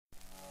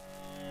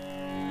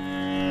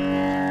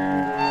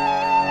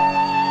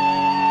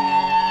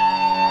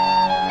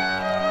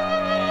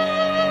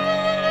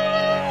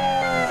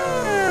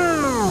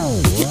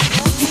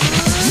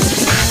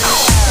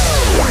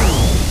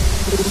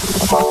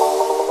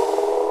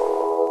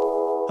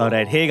All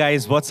right. Hey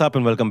guys, what's up?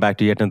 And welcome back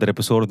to yet another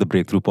episode of the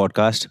Breakthrough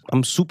podcast.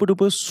 I'm super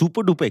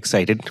duper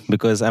excited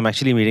because I'm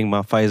actually meeting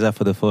FAIZA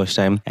for the first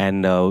time.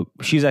 And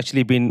she's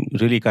actually been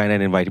really kind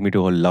and invited me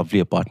to her lovely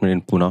apartment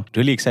in Pune.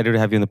 Really excited to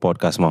have you on the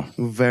podcast, Ma.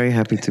 Very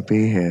happy to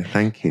be here.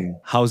 Thank you.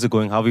 How's it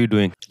going? How are you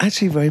doing?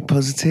 Actually, very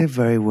positive,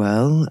 very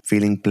well.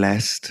 Feeling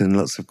blessed and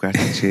lots of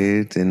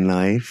gratitude in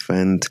life,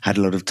 and had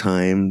a lot of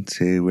time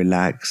to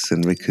relax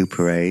and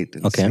recuperate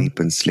and sleep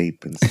and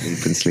sleep and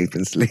sleep and sleep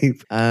and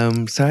sleep.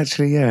 So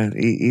actually, yeah,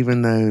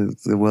 even though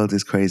the world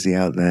is crazy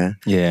out there,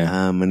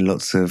 and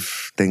lots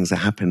of things are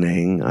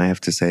happening, I have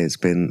to say it's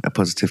been a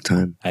positive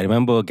time. I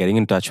remember getting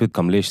in touch with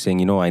Kamlesh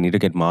saying, I need to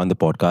get Ma on the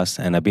podcast,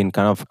 and I've been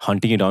kind of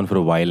hunting you down for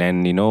a while.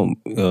 And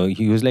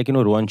he was like,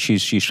 Rohan,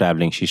 she's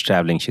traveling, she's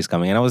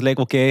coming. And I was like,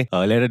 okay,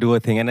 let her do her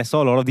thing. And I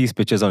saw a lot of these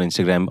pictures on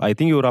Instagram. I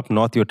think you were up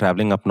north. You're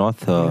traveling up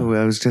north. I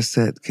was just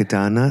at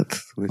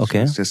Kedarnath, which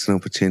was just an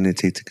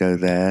opportunity to go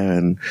there,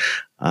 and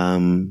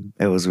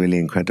it was really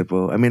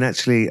incredible. I mean,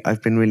 actually,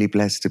 I've been really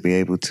blessed to be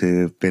able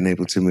to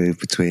move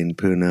between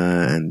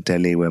Pune and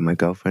Delhi, where my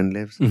girlfriend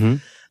lives. Mm-hmm.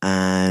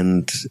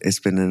 And it's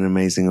been an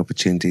amazing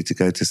opportunity to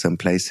go to some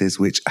places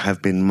which have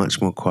been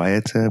much more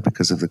quieter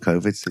because of the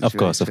COVID situation.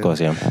 Of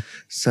course, yeah.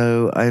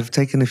 So I've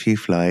taken a few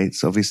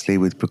flights, obviously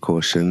with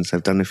precautions.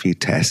 I've done a few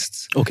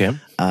tests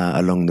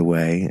along the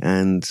way.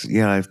 And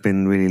yeah, I've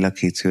been really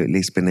lucky to at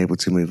least been able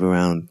to move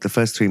around. The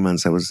first 3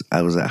 months I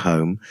was at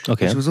home,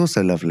 which was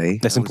also lovely.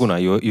 That's in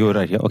Pune. You were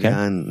right here, okay.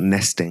 Yeah, and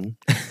nesting,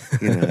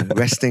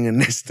 resting and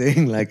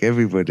nesting like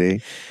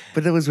everybody.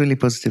 But that was really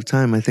positive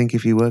time. I think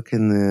if you work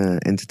in the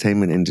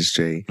entertainment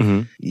industry,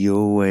 you're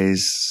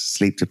always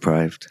sleep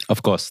deprived.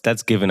 Of course,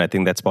 that's given. I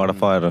think that's part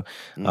of our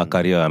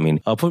career. I mean,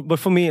 but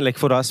for me, like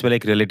for us, we're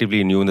like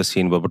relatively new in the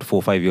scene. We're about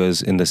 4-5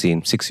 years in the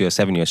scene, 6 years,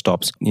 7 years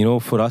tops.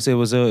 For us, it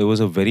was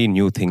a very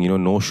new thing.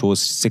 No shows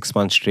 6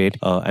 months straight.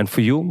 And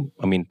for you,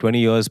 I mean, 20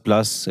 years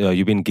plus,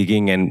 you've been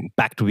gigging and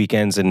packed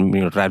weekends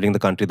and traveling the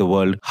country, the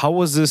world. How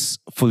was this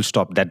full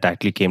stop that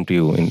actually came to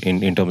you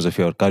in terms of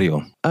your career?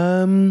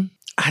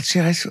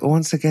 Actually,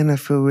 once again, I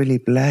feel really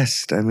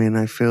blessed. I mean,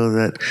 I feel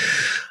that,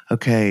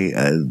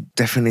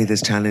 definitely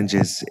there's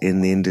challenges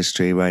in the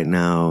industry right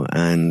now,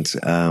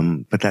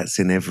 but that's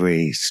in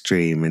every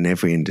stream, in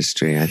every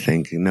industry. I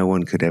think no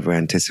one could ever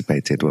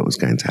anticipated what was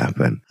going to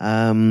happen.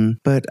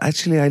 But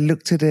actually, I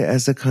looked at it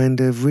as a kind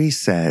of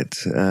reset,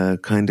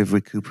 kind of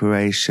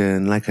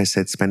recuperation. Like I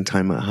said, spend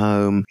time at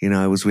home.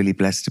 I was really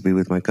blessed to be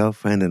with my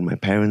girlfriend, and my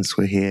parents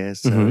were here,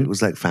 so it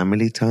was like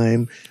family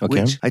time,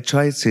 which I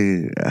try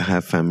to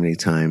have family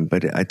time,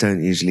 but I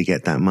don't usually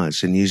get that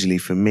much. And usually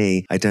for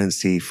me, I don't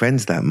see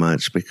friends that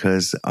much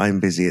because I'm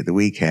busy at the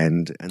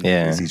weekend and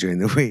they're busy during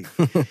the week.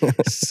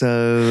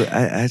 So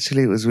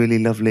actually, it was really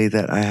lovely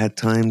that I had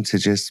time to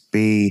just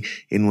be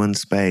in one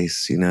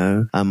space,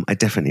 I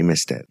definitely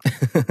missed it.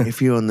 If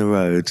you're on the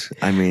road,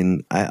 I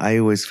mean, I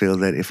always feel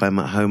that if I'm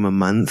at home a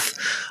month,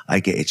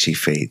 I get itchy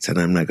feet and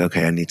I'm like,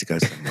 okay, I need to go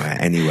somewhere,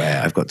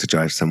 anywhere. I've got to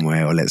drive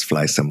somewhere or let's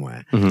fly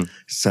somewhere.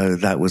 So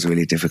that was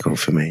really difficult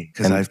for me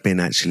because I've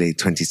been actually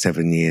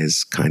 27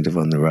 years kind of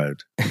on the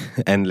road.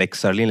 And like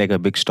suddenly like a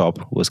big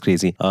stop was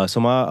crazy.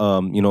 So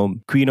Ma,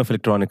 queen of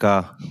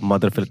electronica,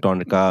 mother of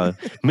electronica,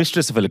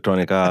 mistress of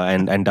electronica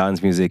and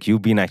dance music,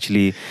 you've been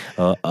actually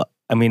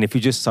I mean, if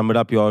you just sum it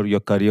up your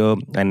career,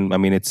 and I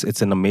mean,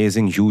 it's an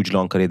amazing, huge,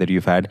 long career that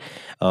you've had.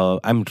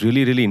 I'm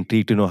really, really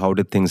intrigued to know how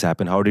did things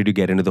happen? How did you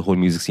get into the whole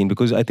music scene?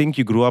 Because I think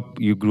you grew up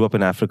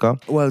in Africa.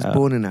 Well, I was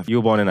born in Africa. You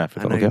were born in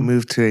Africa, and I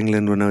moved to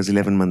England when I was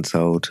 11 months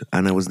old,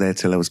 and I was there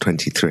till I was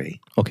 23.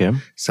 Okay.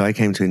 So I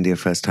came to India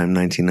first time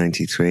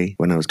 1993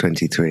 when I was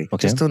 23.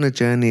 Okay. Just on a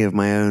journey of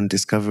my own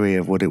discovery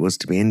of what it was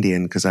to be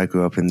Indian, because I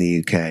grew up in the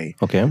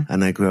UK. Okay.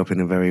 And I grew up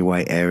in a very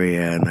white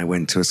area, and I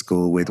went to a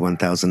school with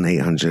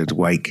 1,800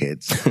 white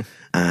kids.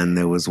 And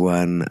there was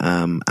one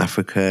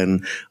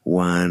African,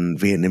 one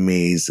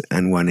Vietnamese,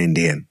 and one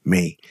Indian,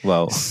 me.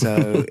 Wow.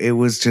 So it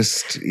was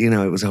just, it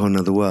was a whole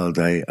nother world.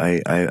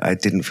 I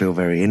didn't feel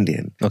very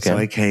Indian. Okay. So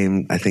I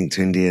came, I think,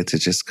 to India to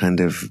just kind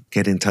of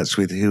get in touch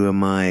with who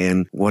am I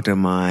and what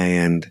am I.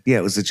 And yeah,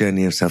 it was a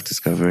journey of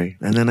self-discovery.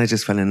 And then I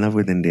just fell in love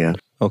with India.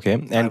 Okay.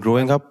 And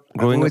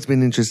I've always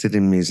been interested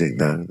in music,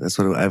 though. That's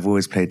what I've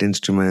always played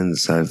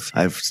instruments.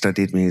 I've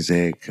studied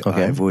music.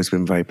 Okay. I've always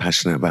been very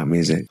passionate about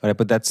music. All right,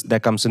 but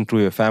that comes in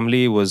through your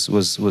family. Was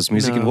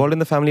music involved in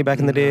the family back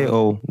in the day?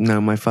 Oh, no.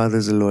 My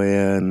father's a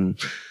lawyer, and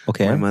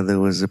my mother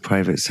was a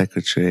private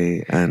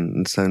secretary,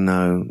 and so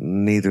no,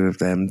 neither of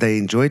them. They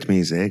enjoyed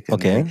music.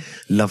 And they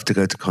loved to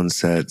go to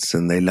concerts,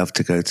 and they loved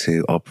to go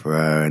to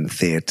opera and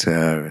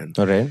theatre. And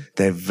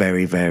they're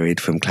very varied,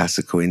 from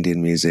classical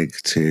Indian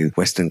music to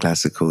Western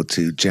classical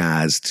to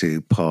jazz to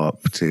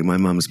pop to my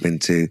mum's been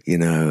to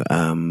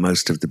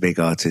most of the big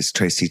artists.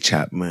 Tracy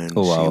Chapman.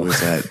 Oh, wow. She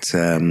was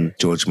at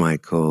George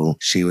Michael.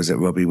 She was at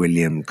Robbie Williams.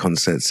 million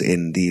concerts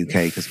in the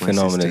UK because my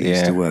Phenomenal, sister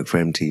used yeah. to work for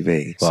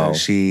MTV. Wow. So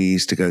she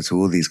used to go to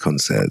all these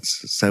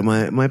concerts. So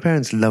my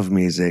parents love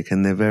music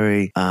and they're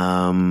very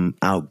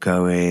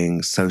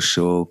outgoing,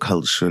 social,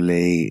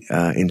 culturally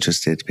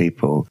interested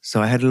people.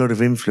 So I had a lot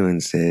of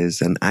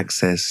influences and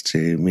access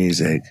to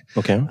music.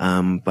 Okay.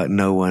 But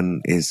no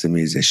one is a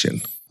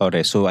musician.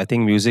 Alright, so I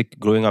think music,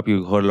 growing up,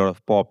 you heard a lot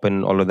of pop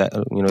and all of that,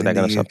 that In kind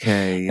the of stuff. UK,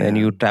 yeah. And then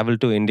you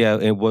traveled to India.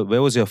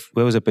 Where was your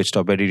pitch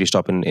stop? Where did you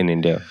stop in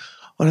India?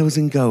 Well, I was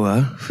in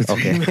Goa.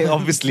 Okay,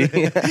 obviously.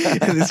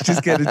 Let's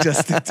just get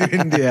adjusted to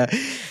India.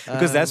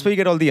 Because that's where you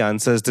get all the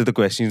answers to the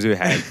questions you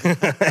had.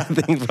 I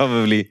think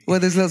probably. Well,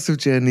 there's lots of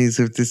journeys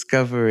of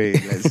discovery,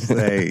 let's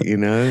say,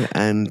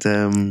 and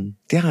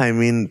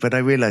but I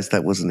realized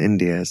that wasn't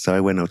India. So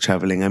I went off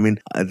traveling. I mean,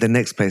 the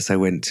next place I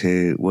went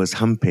to was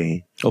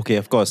Hampi. Okay,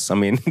 of course. I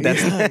mean,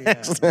 that's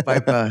next. By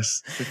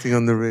bus, sitting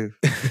on the roof.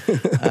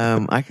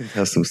 I can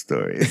tell some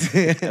stories.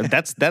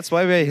 That's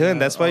why we're here, and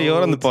that's why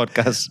you're on the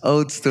podcast.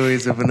 Old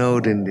stories of an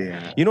old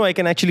India. I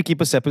can actually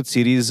keep a separate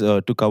series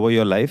to cover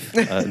your life.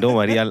 Don't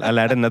worry, I'll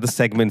add another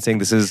segment saying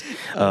this is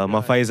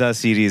FAIZA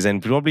series,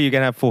 and probably you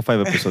can have 4 or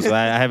 5 episodes. So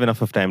I have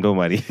enough of time. Don't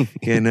worry.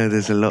 Yeah, no,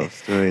 there's a lot of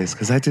stories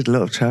because I did a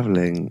lot of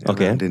traveling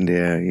around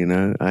India.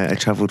 I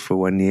traveled for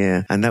 1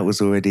 year, and that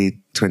was already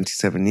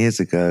 27 years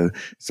ago.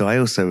 So I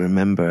also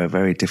remember a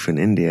very different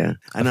India.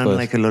 And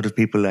unlike a lot of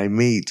people I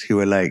meet who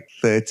are like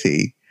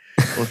 30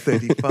 or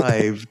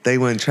 35, they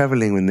weren't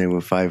traveling when they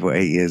were 5 or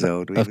 8 years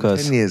old, or even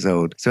 10 years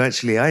old. So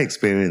actually I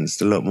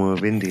experienced a lot more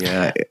of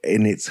India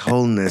in its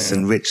wholeness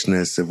and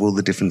richness of all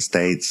the different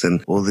states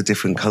and all the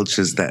different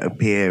cultures that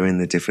appear in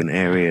the different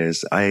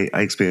areas. I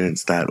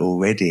experienced that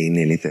already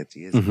nearly 30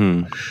 years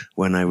ago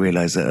when I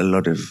realized that a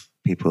lot of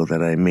people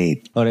that I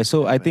meet. All right.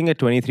 So I think at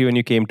 23, when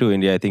you came to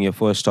India, I think your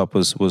first stop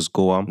was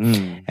Goa.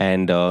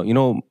 And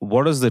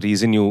what was the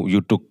reason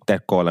you took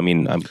that call? I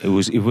mean,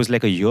 it was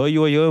like a year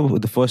you were here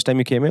the first time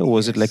you came here, or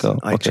was it like a?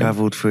 I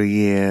traveled for a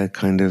year,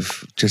 kind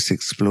of just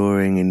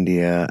exploring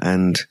India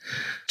and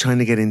trying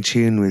to get in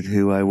tune with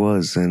who I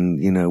was, and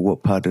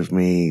what part of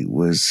me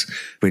was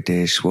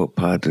British, what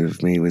part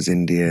of me was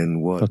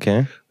Indian, what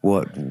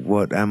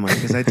am I?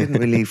 Because I didn't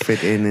really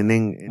fit in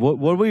England.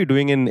 What were you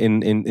doing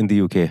in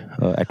the UK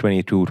at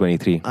 22,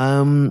 23?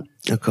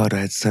 Oh God, I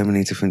had so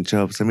many different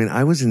jobs. I mean,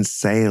 I was in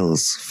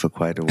sales for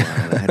quite a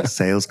while. I had a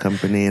sales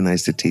company and I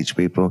used to teach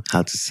people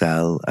how to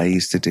sell. I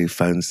used to do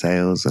phone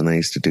sales and I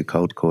used to do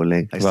cold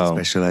calling. I used to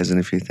specialize in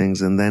a few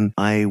things. And then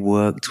I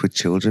worked with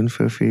children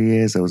for a few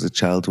years. I was a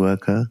child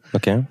worker.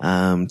 Okay.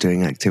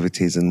 Doing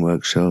activities and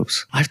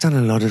workshops. I've done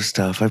a lot of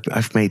stuff.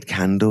 I've made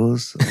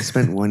candles. I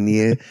spent 1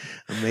 year,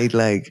 I made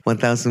like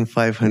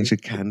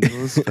 1,500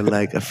 candles for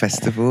like a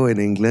festival in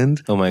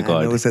England. Oh my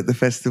God. And I was at the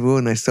festival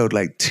and I sold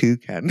like 2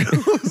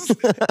 candles.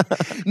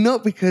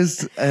 Not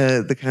because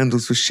the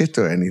candles were shit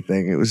or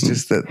anything. It was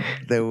just that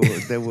there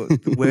were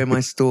where my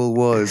stall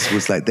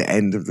was like the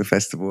end of the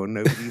festival and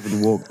nobody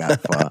even walked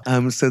that far.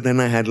 So then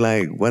I had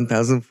like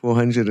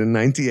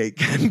 1,498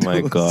 candles.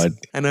 My God.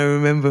 And I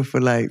remember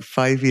for like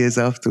 5 years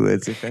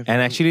afterwards.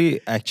 And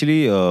actually,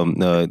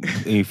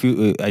 if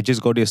you, I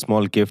just got you a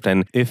small gift,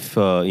 and if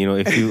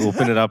you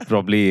open it up,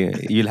 probably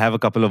you'll have a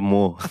couple of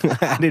more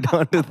added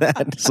on to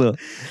that. So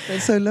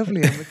that's so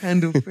lovely. I'm a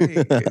candle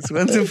freak. It's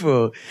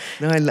wonderful.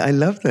 No, I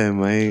love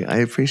them. I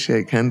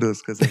appreciate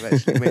candles because I've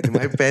actually made them.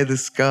 I bear the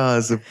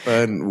scars of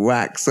burnt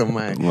wax on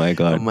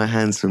my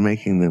hands for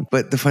making them.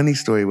 But the funny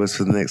story was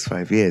for the next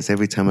 5 years,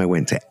 every time I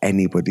went to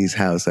anybody's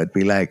house, I'd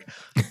be like,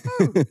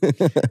 oh,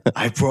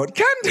 I brought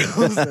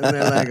candles. And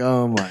they're like,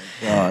 oh my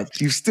God,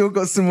 you've still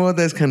got some more of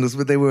those candles.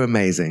 But they were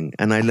amazing.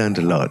 And I learned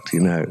a lot,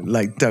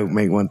 like don't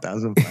make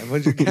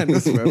 1,500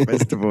 candles for a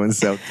festival and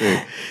sell 2.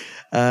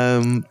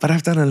 But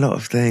I've done a lot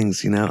of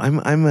things,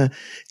 I'm a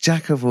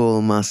jack of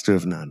all, master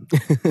of none.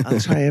 I'll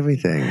try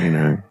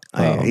everything,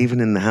 even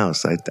in the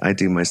house, I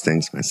do most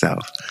things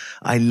myself.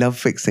 I love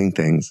fixing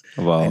things.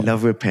 Wow. I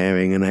love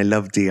repairing and I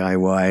love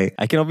DIY.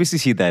 I can obviously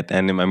see that.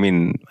 And I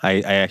mean,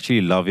 I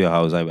actually love your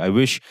house. I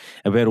wish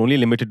we're only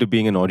limited to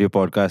being an audio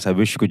podcast. I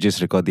wish you could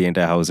just record the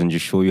entire house and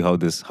just show you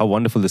how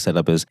wonderful this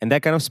setup is. And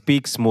that kind of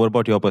speaks more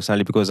about your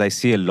personality because I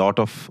see a lot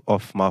of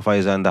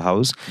FAIZA in the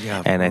house.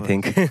 Yeah, and I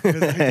think...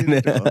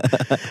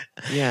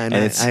 Yeah,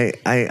 and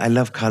I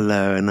love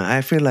color, and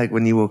I feel like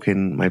when you walk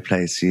in my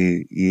place,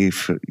 you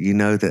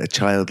know that a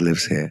child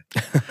lives here,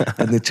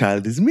 and the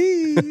child is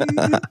me.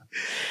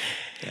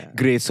 Yeah.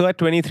 Great. So at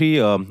 23,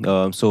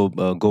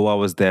 Goa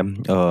was there,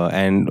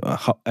 and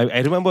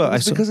I remember it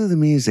was because of the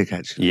music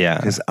actually. Yeah,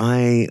 because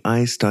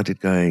I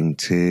started going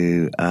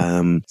to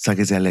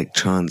psychedelic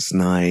trance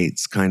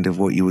nights, kind of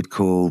what you would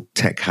call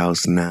tech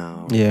house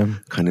now. Yeah,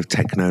 kind of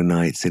techno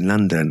nights in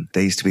London.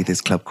 There used to be this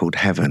club called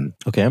Heaven.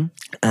 Okay,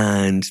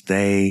 and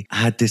they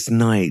had this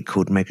night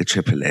called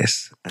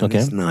Megatripolis, and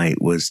this night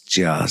was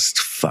just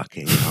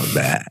fucking out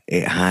there.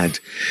 It had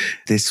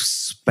this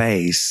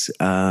space.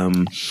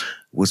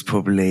 was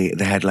probably,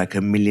 they had like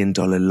 $1 million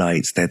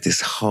lights. They had this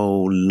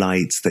whole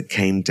lights that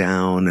came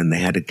down, and they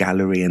had a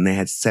gallery, and they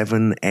had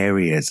 7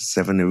 areas,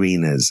 7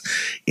 arenas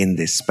in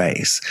this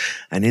space.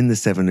 And in the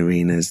 7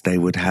 arenas, they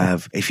would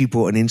have, if you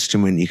bought an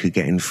instrument, you could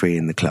get in free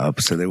in the club.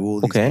 So there were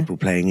all these people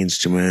playing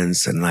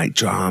instruments and like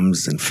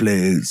drums and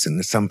flutes.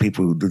 And some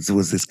people, there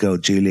was this girl,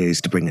 Julia,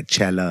 used to bring a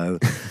cello.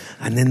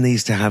 And then they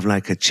used to have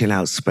like a chill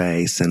out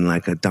space and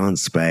like a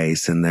dance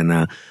space, and then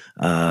a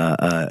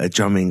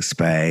drumming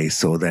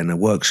space, or then a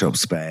workshop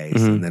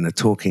space, and then a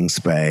talking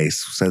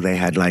space. So they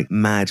had like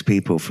mad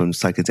people from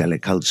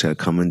psychedelic culture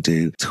come and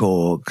do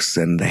talks,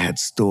 and they had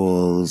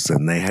stalls,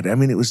 and they had, I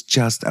mean, it was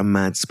just a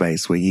mad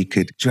space where you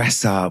could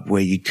dress up,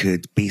 where you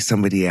could be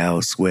somebody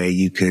else, where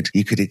you could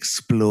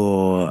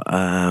explore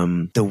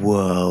the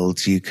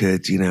world. You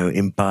could,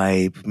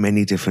 imbibe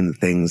many different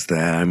things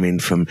there. I mean,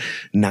 from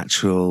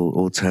natural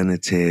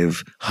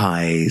alternative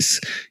highs,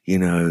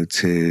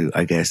 to,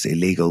 I guess,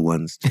 illegal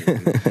ones too.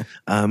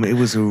 It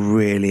was a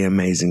really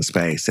amazing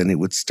space, and it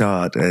would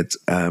start at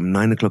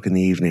 9 o'clock in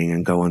the evening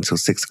and go on till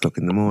 6 o'clock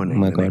in the morning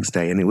next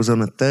day. And it was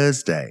on a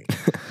Thursday.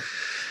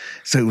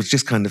 So it was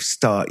just kind of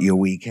start your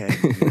weekend,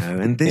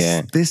 And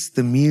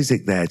the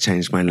music there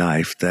changed my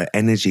life. The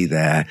energy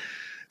there,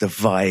 the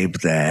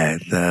vibe there,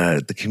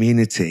 the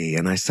community.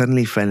 And I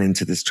suddenly fell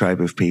into this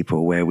tribe of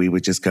people where we were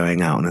just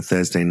going out on a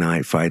Thursday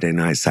night, Friday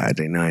night,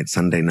 Saturday night,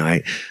 Sunday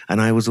night.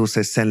 And I was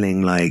also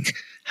selling like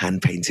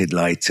hand-painted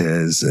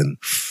lighters and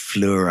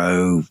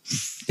fluoro,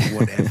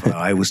 whatever.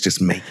 I was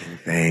just making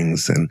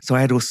things. And so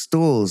I had all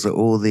stalls at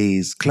all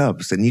these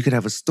clubs, and you could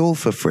have a stall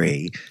for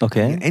free.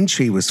 Okay. Your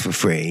entry was for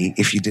free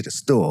if you did a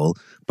stall,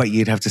 but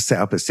you'd have to set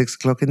up at 6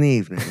 o'clock in the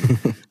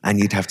evening and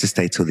you'd have to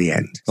stay till the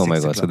end. Oh my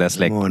God. So that's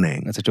like,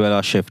 morning. That's a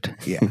 12-hour shift.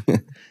 Yeah.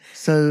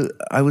 So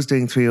I was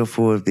doing 3 or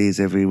 4 of these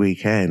every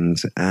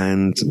weekend,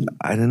 and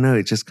I don't know,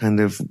 it just kind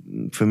of,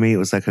 for me, it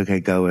was like, okay,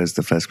 Goa is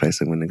the first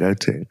place I'm going to go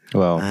to.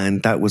 Wow.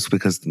 And that was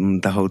because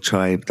the whole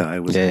tribe that I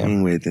was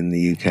hanging with in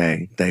the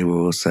UK, they were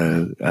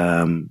also,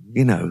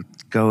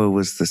 Goa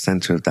was the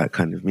center of that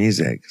kind of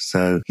music.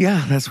 So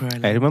yeah, that's where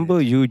I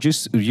remember you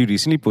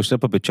recently posted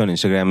up a picture on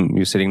Instagram.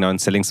 You're sitting down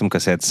selling some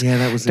cassettes. Yeah,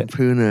 that was in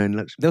Pune. In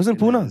Lakshmi that was in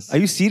Villas. Pune? Are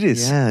you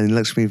serious? Yeah, in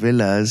Lakshmi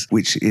Villas,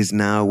 which is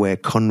now where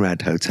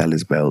Conrad Hotel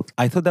is built.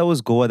 I thought that was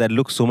Goa. That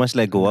looks so much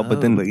like Goa.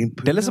 But then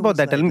tell us about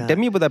that. Tell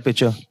me about that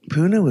picture.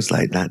 Pune was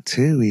like that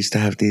too. We used to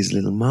have these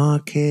little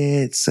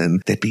markets,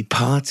 and there'd be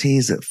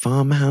parties at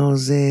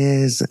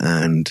farmhouses.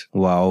 And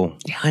wow.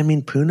 Yeah, I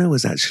mean, Pune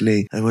was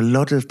actually, there were a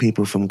lot of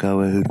people from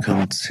Goa who'd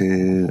come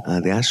to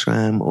the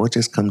ashram or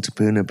just come to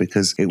Pune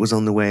because it was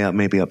on the way up,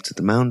 maybe up to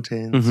the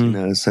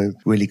mountains, so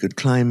really good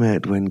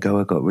climate when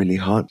Goa got really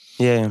hot.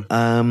 Yeah.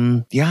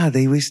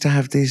 They used to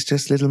have these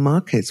just little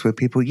markets where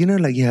people,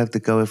 like you have the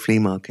Goa flea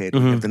market,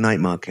 you have the night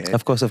market.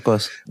 Of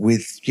course.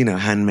 With,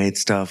 handmade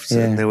stuff.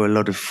 So there were a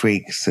lot of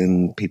freaks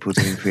and people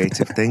doing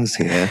creative things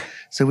here.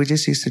 So we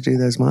just used to do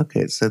those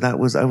markets. So I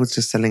was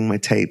just selling my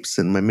tapes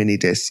and my mini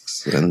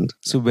discs. And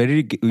so where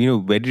did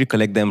you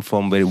collect them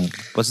from?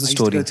 What's the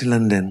story? I used to go to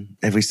London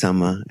every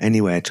summer.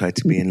 Anyway, I tried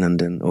to be in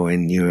London or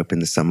in Europe in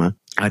the summer.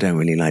 I don't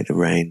really like the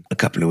rain. A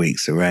couple of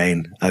weeks of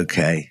rain,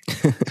 okay.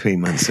 3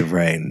 months of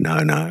rain,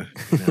 no.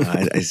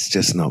 It's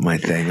just not my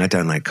thing. I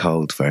don't like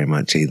cold very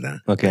much either.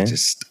 Okay.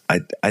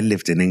 I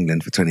lived in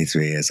England for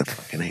 23 years. I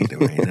fucking hate the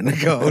rain and the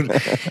cold.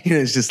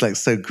 It's just like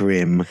so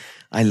grim.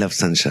 I love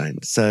sunshine.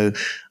 So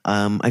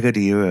I go to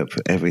Europe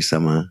every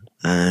summer.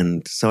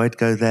 And so I'd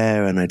go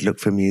there and I'd look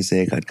for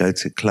music. I'd go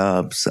to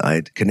clubs.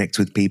 I'd connect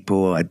with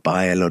people. I'd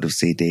buy a lot of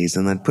CDs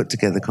and I'd put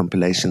together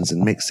compilations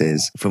and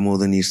mixes from all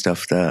the new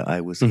stuff that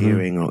I was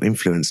hearing or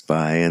influenced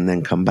by, and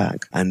then come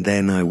back. And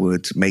then I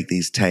would make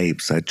these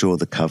tapes. I'd draw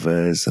the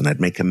covers and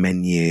I'd make a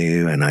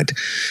menu and I'd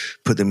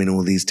put them in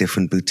all these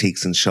different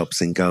boutiques and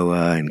shops in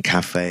Goa and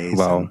cafes.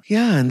 Wow.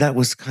 And that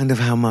was kind of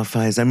how my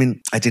FAIZA, I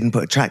mean, I didn't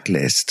put a track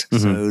list.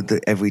 So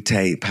every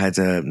tape had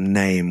a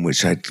name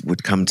which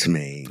would come to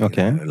me.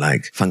 Okay. Like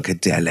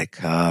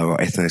Funkadelica or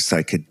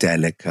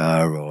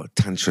Ethno-Psychedelica or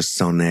Tantra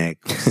Sonic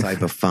or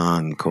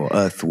Cyberfunk or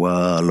Earth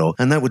Whirl,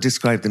 and that would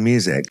describe the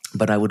music.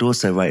 But I would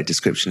also write a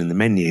description in the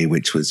menu,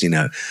 which was,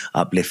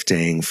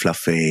 uplifting,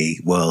 fluffy,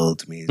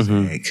 world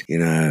music.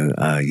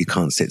 You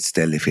can't sit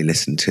still if you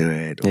listen to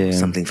it, or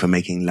something for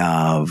making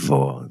love,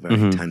 or very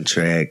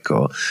tantric,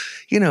 or,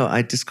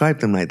 I described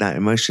them like that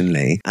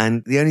emotionally.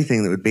 And the only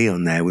thing that would be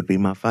on there would be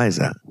my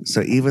FAIZA.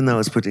 So even though I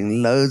was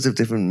putting loads of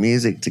different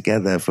music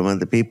together from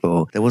other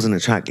people, there wasn't a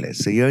track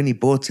list. So you only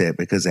bought it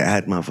because it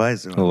had my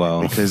FAIZA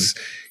on it. Because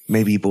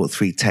maybe you bought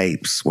 3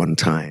 tapes one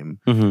time,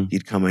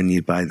 you'd come and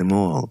you'd buy them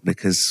all.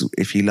 Because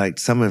if you liked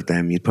some of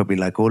them, you'd probably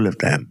like all of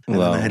them. And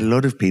then I had a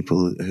lot of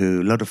people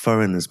a lot of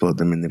foreigners bought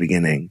them in the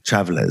beginning,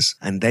 travelers,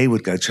 and they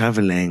would go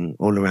traveling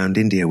all around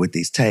India with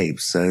these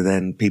tapes. So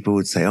then people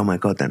would say, oh my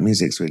God, that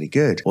music's really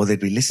good. Or they'd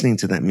be listening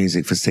to that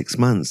music for 6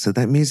 months. So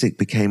that music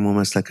became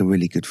almost like a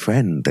really good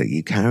friend that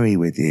you carry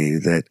with you,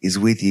 that is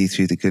with you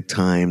through the good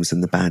times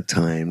and the bad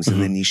times.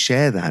 And then you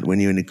share that when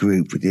you're in a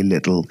group with your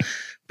little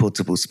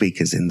portable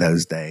speakers in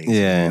those days,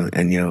 Yeah.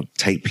 and your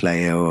tape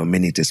player or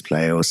mini disc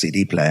player or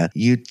CD player,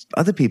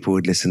 other people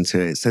would listen to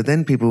it. So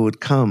then people would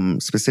come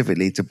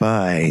specifically to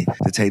buy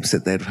the tapes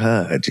that they'd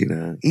heard,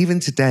 Even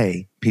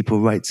today,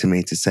 people write to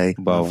me to say,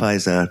 Wow.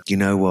 FAIZA, you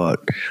know what?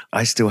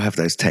 I still have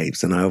those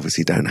tapes and I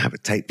obviously don't have a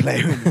tape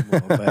player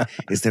anymore, but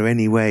is there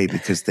any way,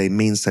 because they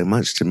mean so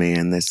much to me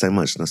and there's so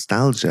much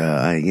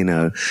nostalgia,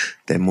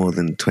 they're more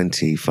than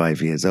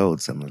 25 years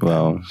old, some of them.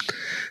 Wow.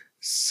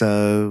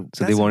 So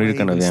they wanted to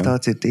kind of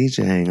started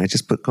DJing. I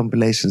just put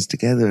compilations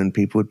together and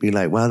people would be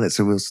like, wow, that's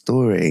a real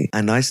story.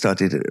 And I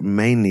started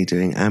mainly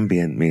doing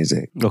ambient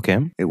music.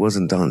 Okay. It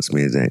wasn't dance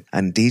music.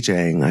 And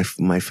DJing,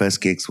 my first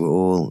gigs were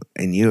all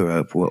in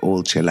Europe, were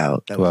all chill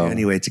out. That was the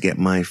only way to get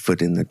my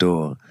foot in the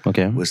door.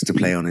 Okay. Was to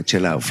play on a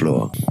chill out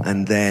floor.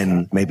 And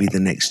then maybe the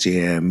next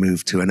year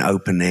move to an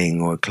opening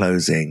or a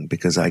closing,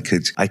 because I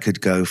could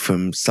go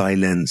from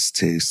silence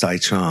to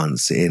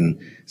psytrance in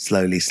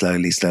slowly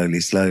from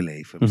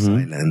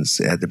silence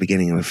at the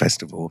beginning of a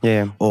festival.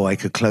 Yeah. Or I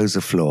could close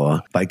a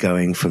floor by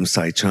going from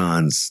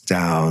psytrance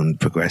down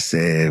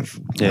progressive,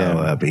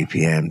 lower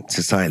BPM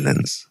to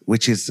silence,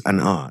 which is an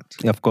art.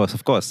 Of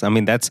course. I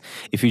mean, that's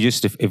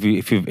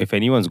if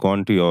anyone's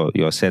gone to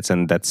your sets,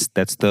 and that's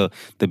the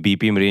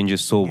BPM range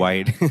is so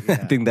wide. I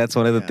think that's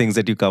one of the things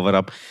that you cover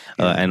up,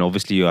 and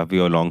obviously you have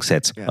your long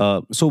sets.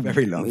 So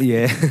very long.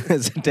 Yeah.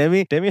 So tell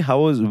me,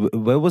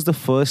 where was the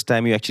first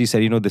time you actually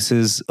said, this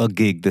is a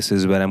gig, this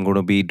is where I'm going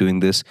to be doing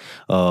this?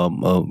 I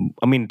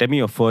mean, tell me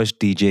your first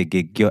DJ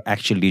gig, your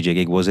actual DJ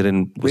gig. Was it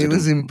in? It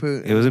was in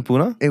Pune. It was in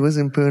Pune? It was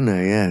in Pune,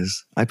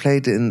 yes. I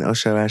played in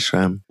Osho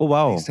Ashram. Oh,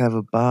 wow. I used to have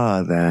a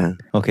bar there.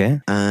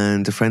 Okay.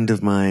 And a friend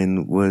of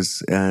mine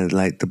was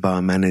like the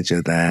bar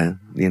manager there.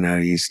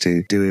 Used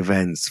to do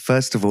events.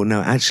 First of all,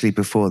 no, actually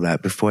before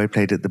that, before I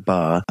played at the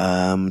bar,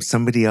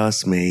 somebody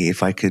asked me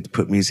if I could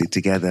put music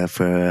together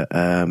for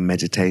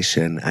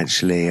meditation.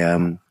 Actually,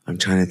 I'm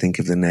trying to think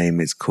of the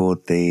name. It's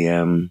called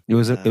the... It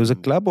was a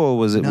club, or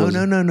was it...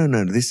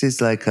 No. This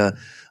is like a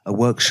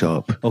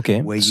workshop.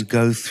 Okay. Where you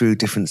go through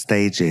different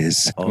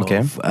stages of...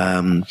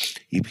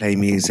 you play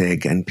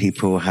music and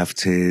people have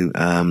to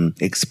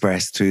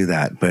express through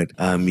that. But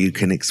you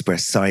can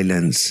express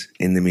silence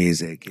in the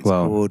music. It's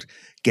called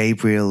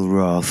Gabriel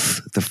Roth,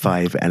 The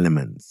 5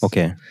 Elements.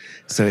 Okay.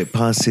 So it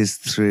passes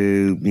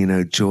through,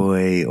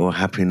 joy or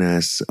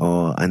happiness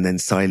and then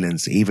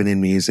silence, even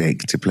in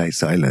music, to play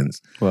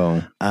silence.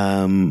 Wow.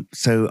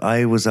 So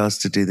I was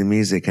asked to do the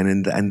music,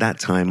 and that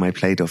time I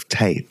played off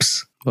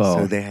tapes. Wow.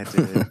 So they had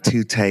a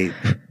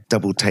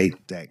double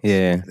tape deck.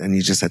 Yeah. And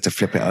you just had to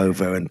flip it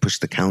over and push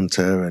the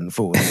counter and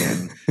forward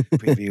and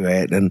preview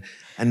it.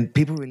 And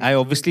people really... I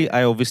obviously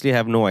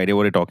have no idea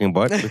what you're talking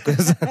about,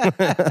 because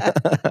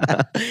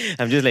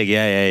I'm just like,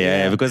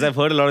 yeah. Because I've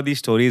heard a lot of these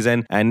stories,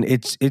 and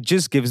it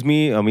just gives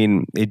me, I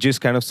mean, it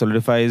just kind of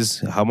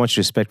solidifies how much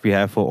respect we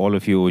have for all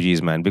of you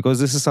OGs, man, because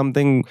this is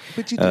something...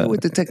 But you do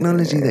with the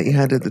technology that you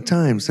had at the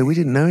time, so we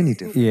didn't know any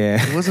different.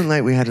 Yeah. It wasn't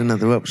like we had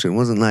another option. It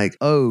wasn't like,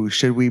 oh,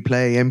 should we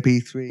play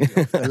MP3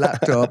 off the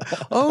laptop?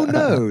 Oh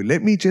no,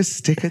 let me just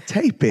stick a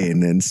tape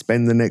in and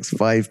spend the next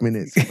 5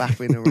 minutes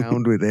faffing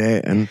around with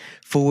it and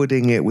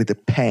forwarding it with a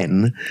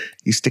pen.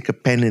 You stick a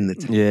pen in the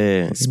tape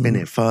and spin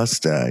it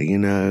faster,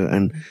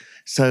 and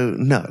so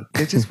no,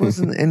 there just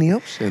wasn't any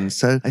option.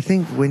 So I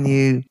think when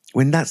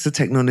that's the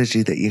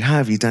technology that you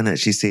have, you don't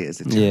actually see it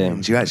as a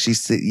challenge. You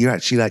you're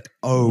actually like,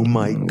 oh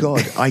my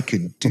God, I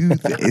can do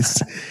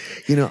this.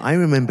 I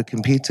remember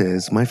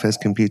computers. My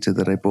first computer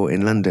that I bought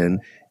in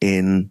London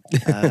in,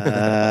 wait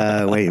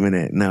a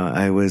minute. No,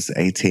 I was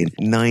 18.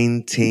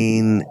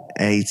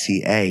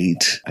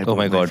 1988. I bought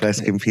my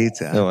first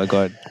computer. Oh my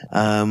God.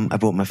 I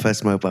bought my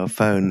first mobile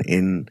phone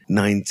in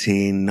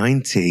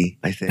 1990,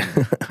 I think.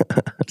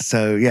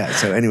 So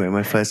anyway,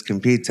 my first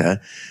computer,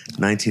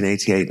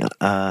 1988.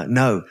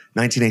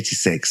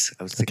 1986.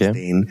 I was 16.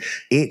 Okay.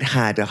 It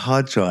had a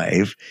hard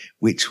drive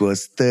which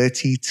was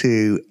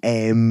 32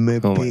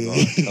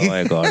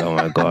 MB. Oh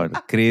my God.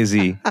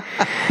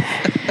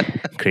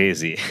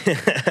 Crazy.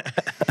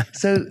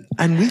 So,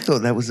 and we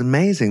thought that was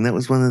amazing. That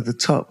was one of the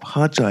top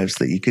hard drives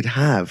that you could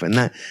have. And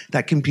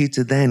that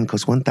computer then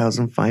cost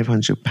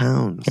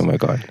 £1,500. Oh my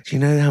God. Do you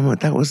know how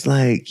much that was?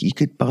 Like, you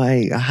could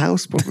buy a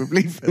house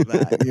probably for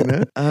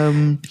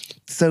that,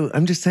 So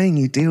I'm just saying,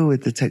 you deal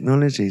with the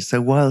technology.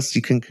 So whilst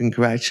you can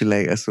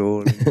congratulate us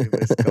all and give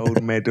us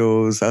gold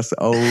medals, us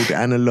old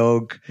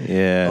analog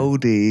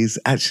oldies,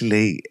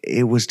 actually,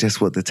 it was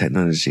just what the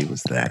technology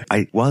was there.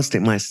 Whilst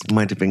it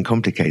might have been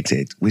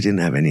complicated, we didn't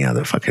have any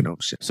other fucking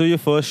option. So your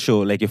first show,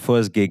 like your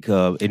first gig,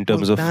 in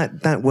terms of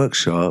that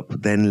workshop,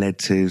 then led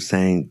to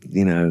saying,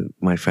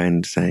 my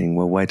friend saying,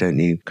 well, why don't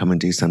you come and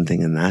do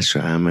something in the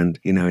ashram and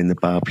in the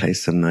bar play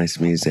some nice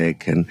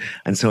music, and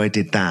so I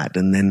did that,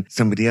 and then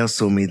somebody else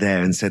saw me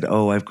there and said,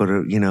 oh, I've got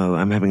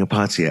I'm having a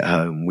party at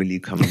home. Will you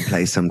come and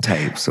play some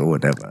tapes or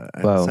whatever?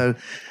 And so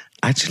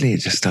actually,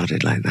 it just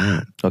started like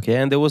that. Okay,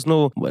 and there was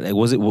no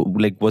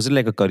like, was it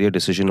like a career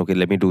decision? Okay,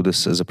 let me do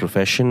this as a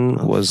profession.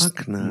 Oh,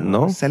 fuck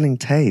no. I was selling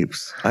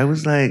tapes. I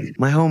was like,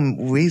 my whole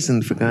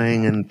reason for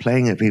going and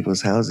playing at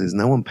people's houses,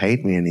 no one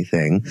paid me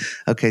anything.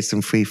 Okay,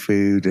 some free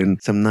food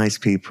and some nice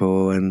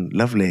people and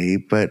lovely,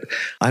 but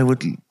I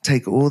would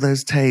take all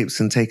those tapes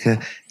and take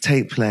a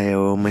tape player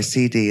or my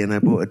CD, and I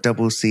bought a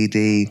double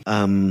CD,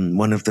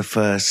 one of the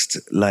first,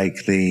 like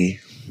I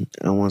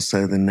won't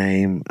say the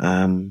name.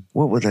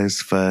 What were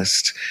those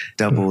first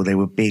double? They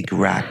were big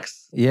racks.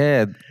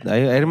 Yeah,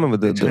 I remember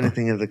I'm trying to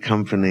think of the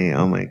company.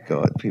 Oh my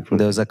God, people.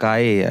 There was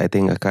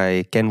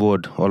Akai,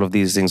 Kenwood, all of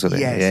these things were there.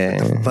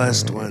 Yes, the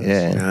first ones,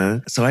 you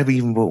know. So I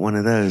even bought one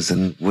of those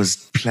and was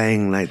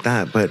playing like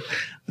that. But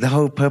the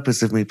whole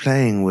purpose of me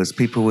playing was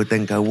people would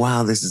then go,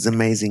 wow, this is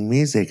amazing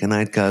music. And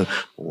I'd go,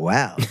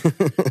 wow,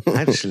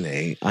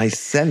 actually, I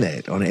sell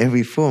it on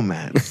every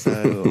format.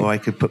 So, or I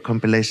could put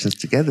compilations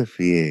together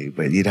for you,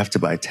 but you'd have to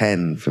buy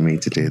 10 for me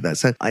to do that.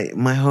 So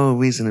my whole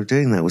reason of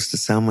doing that was to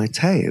sell my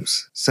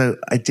tapes. So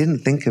I didn't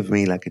think of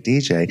me like a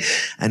DJ.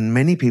 And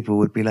many people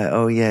would be like,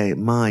 oh yeah,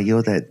 Ma,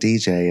 you're that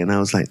DJ. And I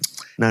was like,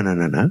 no.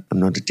 I'm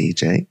not a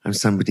DJ. I'm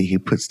somebody who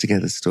puts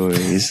together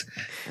stories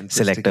and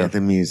puts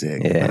together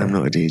music, but I'm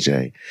not a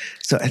DJ.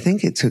 So I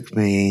think it took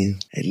me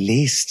at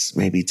least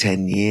maybe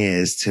 10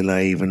 years till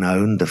I even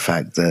owned the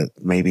fact that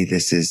maybe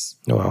this is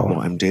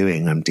what I'm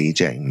doing. I'm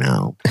DJing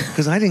now.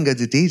 Because I didn't go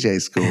to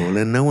DJ school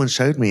and no one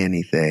showed me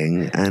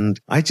anything. And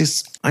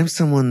I'm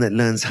someone that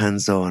learns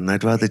hands-on.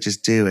 I'd rather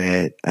just do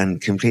it and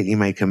completely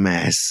make a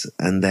mess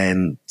and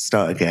then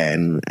start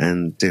again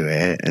and do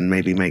it and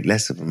maybe make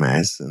less of a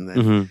mess. And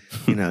then,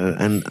 you know,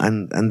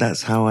 and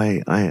that's how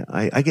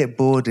I get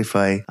bored if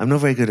I'm not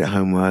very good at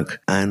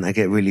homework, and I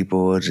get really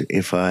bored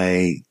if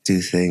I do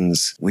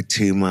things with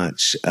too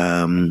much,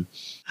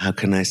 how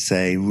can I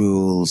say,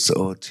 rules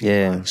or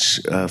too much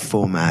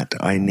format.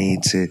 I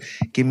need to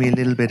give me a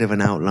little bit of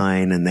an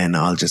outline and then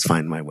I'll just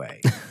find my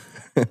way.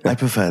 I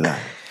prefer that.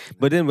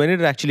 But then when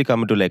did it actually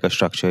come into like a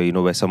structure, you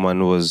know, where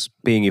someone was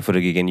paying you for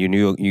a gig and you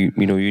knew you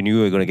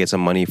were going to get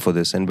some money for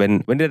this? And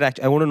when did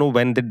I want to know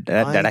when did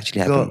that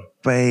actually happen? I got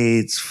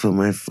paid for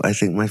I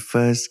think my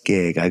first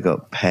gig I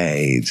got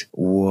paid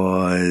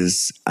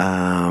was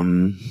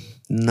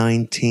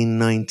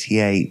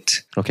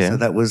 1998. Okay. So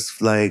that was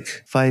like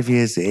 5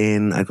 years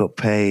in. I got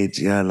paid,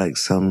 like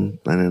some,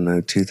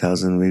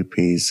 2,000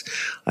 rupees.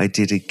 I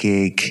did a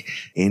gig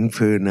in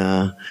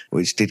Pune,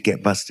 which did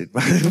get busted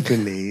by the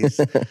police.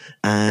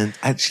 And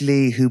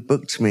actually who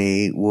booked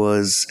me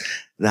was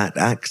that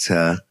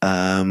actor.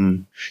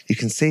 You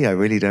can see I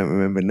really don't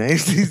remember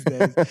names these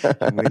days.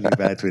 I'm really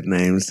bad with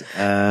names.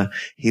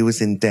 He was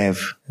in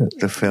Dev,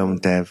 the film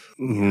Dev.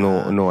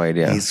 No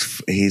idea.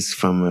 He's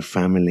from a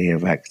family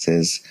of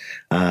actors.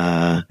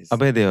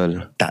 Abhay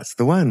Deol. That's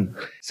the one.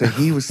 So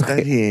he was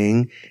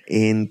studying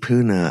in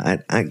Pune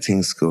at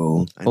acting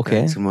school. I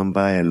went to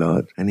Mumbai a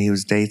lot. And he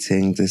was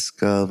dating this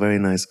girl, very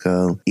nice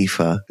girl,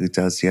 Aoife, who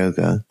does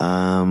yoga.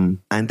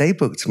 And they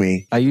booked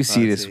me. Are you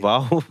serious?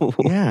 Wow.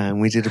 Yeah, and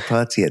we did a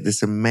party at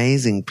this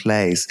amazing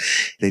place.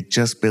 They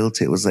just built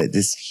it. It was like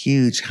this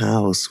huge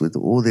house with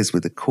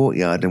a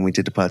courtyard, and we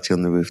did a party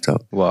on the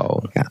rooftop.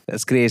 Wow. Yeah.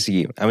 That's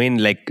crazy. I mean,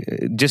 like,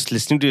 just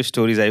listening to your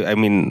stories, I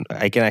mean,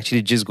 I can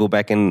actually just go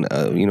back and,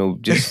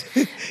 just...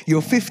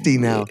 You're 50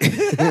 now.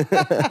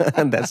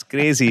 That's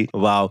crazy.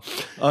 Wow.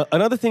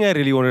 Another thing I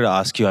really wanted to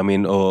ask you, I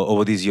mean,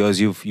 over these years,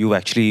 you've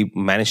actually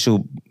managed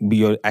to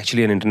be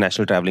actually an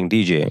international traveling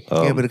DJ.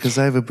 Yeah, but because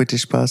I have a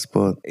British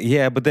passport.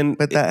 Yeah, but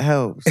that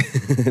helps.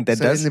 That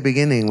so in the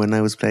beginning, when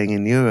I was playing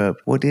in Europe,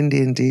 what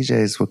Indian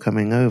DJs were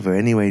coming over.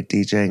 Anyway,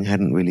 DJing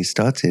hadn't really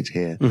started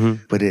here,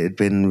 but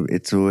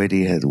it's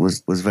already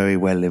was very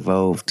well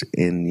evolved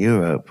in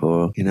Europe,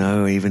 or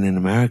even in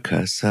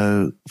America.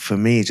 So for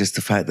me, just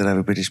the fact that I have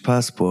a British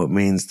passport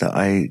means that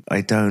I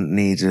don't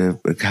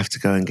have to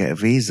go and get a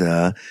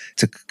visa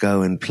to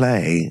go and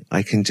play.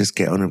 I can just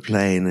get on a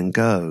plane and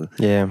go.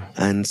 Yeah.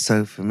 And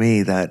so for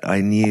me, that I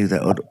knew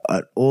that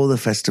at all the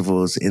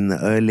festivals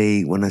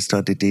when I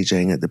started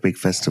DJing at the big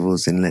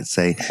festivals in, let's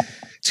say,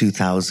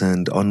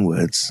 2000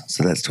 onwards,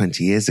 so that's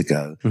 20 years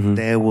ago,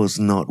 there was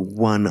not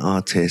one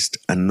artist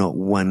and not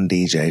one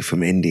DJ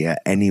from India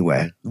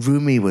anywhere.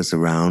 Rumi was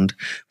around,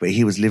 but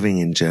he was living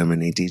in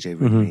Germany, DJ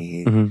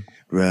Rumi,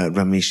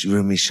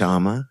 Rumi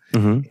Sharma.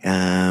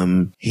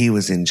 He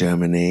was in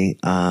Germany,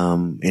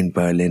 in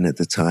Berlin at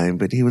the time,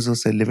 but he was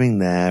also living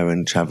there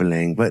and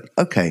traveling. But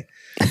okay,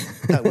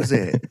 that was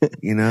it,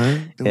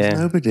 There was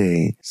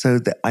nobody. So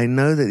I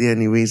know that the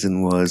only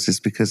reason is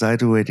because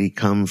I'd already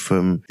come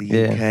from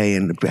the UK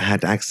and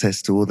had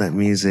access to all that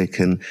music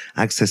and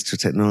access to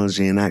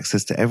technology and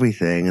access to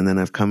everything. And then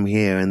I've come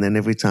here, and then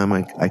every time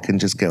I can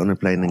just get on a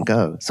plane and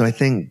go. So I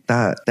think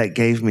that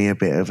gave me a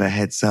bit of a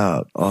heads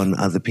up on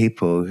other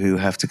people who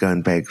have to go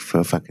and beg for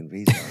a fucking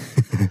visa.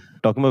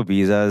 Talking about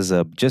visas,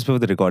 just before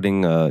the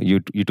recording, you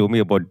told me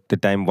about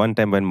one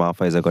time when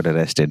FAIZA got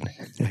arrested.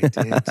 I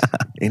did.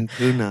 In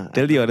Pune.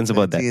 Tell the audience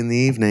about that. In the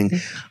evening.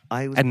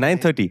 I was At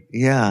 9:30?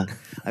 Yeah.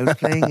 I was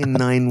playing in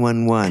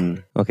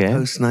 911. Okay.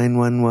 Post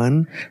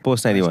 911.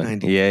 Post 91.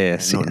 Yeah.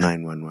 Not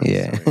 911.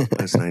 Yeah. Sorry.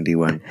 Post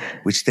 91.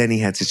 Which then he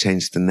had to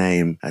change the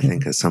name, I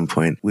think, at some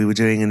point. We were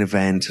doing an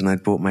event and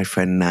I'd brought my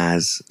friend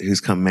Naz, who's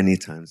come many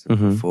times and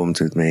performed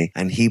with me.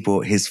 And he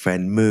brought his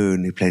friend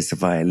Moon, who plays the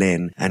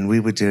violin. And we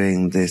were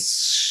doing this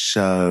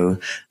show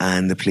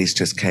and the police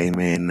just came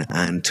in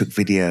and took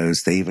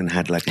videos. They even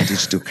had like a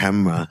digital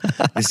camera.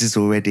 This is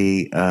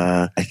already,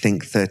 I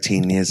think,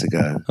 13 years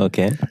ago.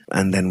 Okay.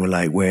 And then we're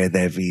like, where are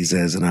their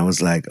visas? And I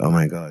was like, oh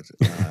my God.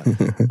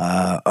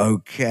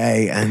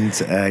 Okay. And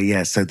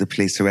so the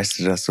police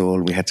arrested us all.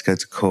 We had to go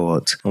to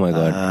court. Oh my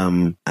God.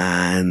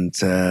 I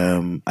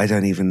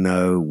don't even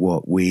know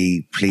what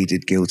we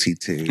pleaded guilty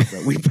to,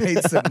 but we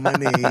paid some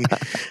money.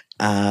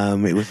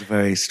 It was a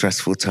very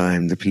stressful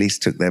time. The police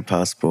took their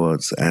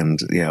passports and,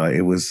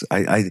 it was,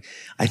 I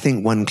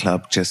think one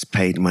club just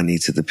paid money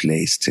to the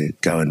police to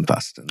go and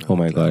bust. Oh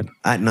my God.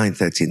 At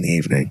 9:30 in the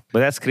evening. But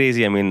that's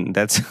crazy. I mean,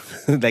 that's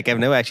like,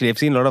 I've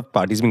seen a lot of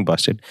parties being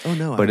busted. Oh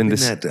no. But I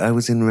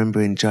was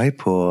in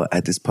Jaipur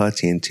at this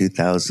party in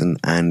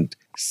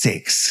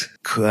 2006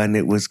 and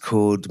it was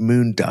called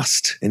Moon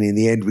Dust. And in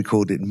the end, we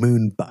called it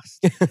Moon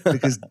Bust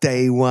because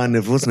day one,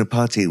 it wasn't a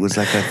party. It was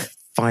like a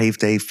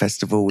 5-day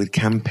festival with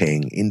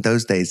camping in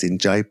those days in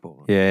Jaipur.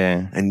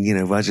 Yeah. And,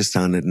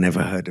 Rajasthan had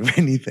never heard of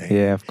anything.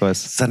 Yeah, of course.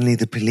 Suddenly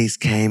the police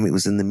came. It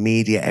was in the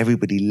media.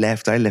 Everybody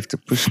left. I left to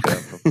Pushkar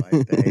for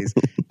 5 days.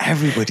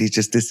 Everybody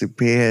just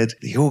disappeared.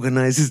 The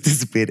organizers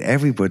disappeared.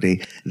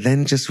 Everybody.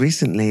 Then just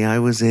recently I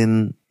was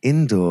in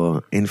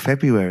Indore in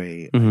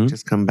February. I've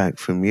just come back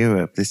from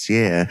Europe this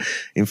year.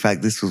 In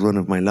fact, this was one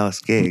of my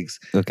last gigs.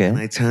 Okay. And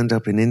I turned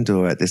up in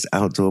Indore at this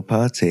outdoor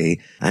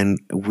party and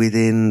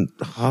within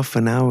half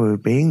an hour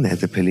of being there,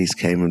 the police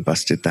came and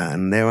busted that.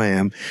 And there I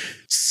am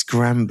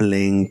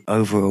scrambling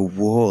over a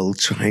wall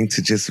trying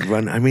to just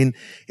run. I mean,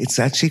 it's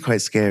actually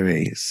quite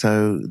scary.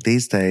 So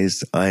these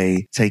days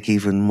I take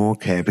even more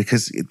care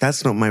because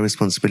that's not my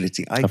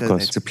responsibility. I go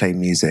there to play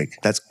music.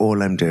 That's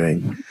all I'm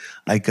doing.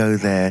 I go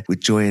there with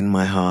joy in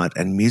my heart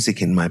and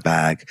music in my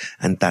bag,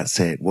 and that's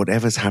it.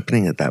 Whatever's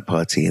happening at that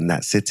party in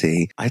that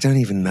city, I don't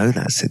even know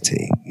that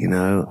city,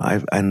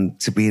 and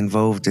to be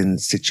involved in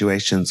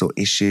situations or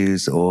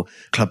issues or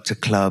club to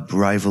club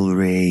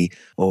rivalry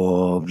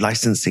or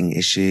licensing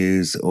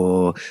issues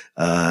or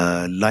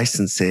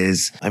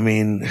licenses. I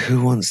mean,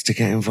 who wants to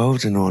get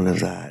involved in all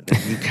of that?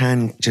 You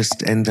can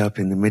just end up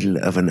in the middle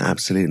of an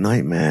absolute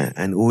nightmare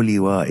and all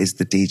you are is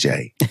the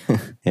DJ.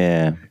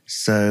 Yeah.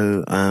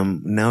 So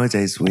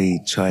nowadays we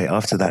try,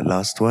 after that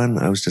last one,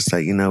 I was just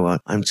like, you know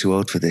what? I'm too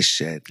old for this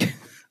shit.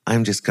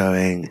 I'm just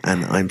going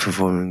and I'm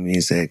performing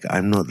music.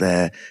 I'm not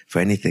there for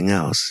anything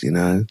else,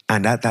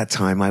 And at that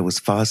time I was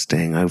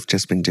fasting. I've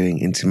just been doing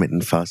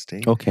intermittent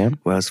fasting. Okay.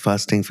 Where I was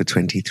fasting for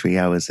 23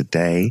 hours a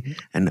day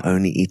and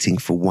only eating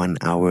for 1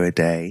 hour a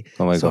day.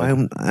 Oh my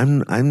God.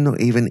 I'm not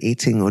even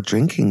eating or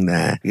drinking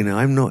there.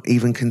 I'm not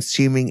even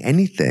consuming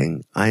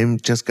anything. I'm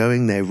just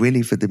going there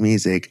really for the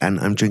music and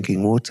I'm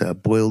drinking water,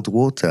 boiled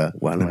water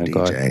while I'm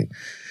DJing. God.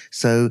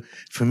 So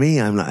for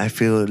me, I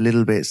feel a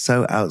little bit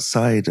so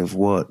outside of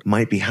what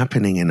might be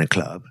happening in a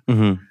club,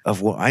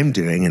 of what I'm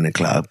doing in a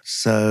club.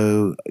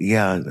 So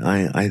yeah,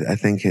 I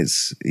think I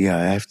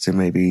have to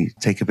maybe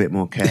take a bit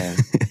more care.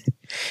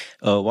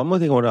 One more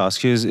thing I want to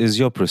ask you is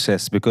your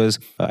process, because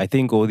I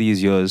think over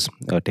these years,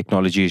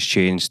 technology has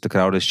changed, the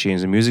crowd has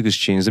changed, the music has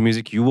changed, the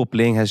music you were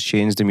playing has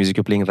changed, the music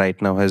you're playing right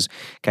now has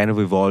kind of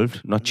evolved,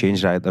 not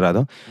changed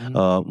rather.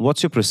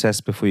 What's your process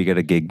before you get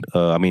a gig?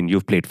 I mean,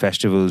 you've played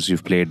festivals,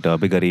 you've played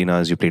big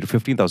arenas, you played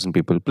 15,000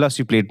 people, plus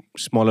you played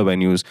smaller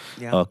venues,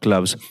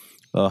 clubs.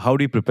 How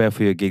do you prepare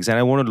for your gigs? And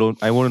I want to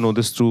know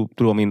this through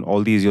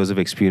all these years of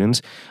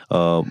experience.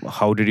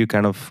 How did you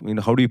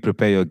how do you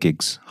prepare your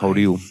gigs? How do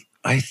you...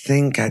 I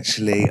think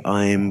actually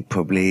I'm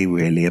probably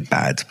really a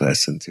bad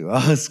person to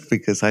ask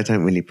because I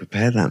don't really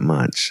prepare that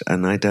much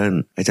and I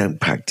don't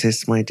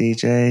practice my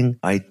DJing.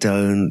 I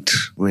don't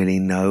really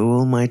know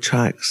all my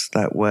tracks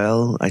that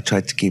well. I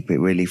try to keep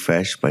it really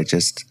fresh by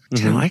just,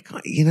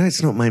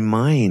 it's not my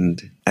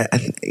mind.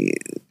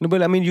 No,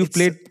 but I mean, you've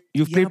played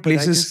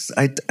places.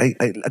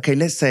 Okay,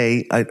 let's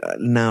say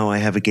now I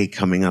have a gig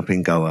coming up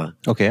in Goa.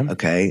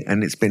 Okay,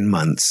 and it's been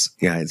months.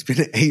 Yeah, it's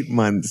been 8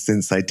 months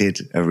since I did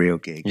a real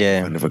gig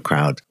in front of a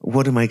crowd.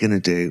 What am I going to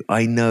do?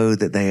 I know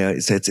that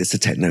it's a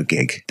techno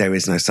gig. There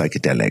is no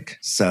psychedelic.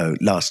 So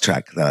last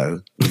track though,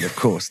 will of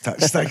course touch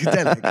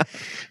psychedelic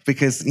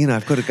because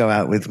I've got to go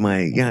out with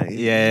my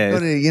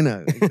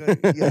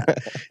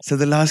So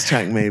the last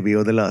track maybe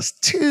or the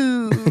last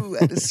two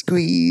at a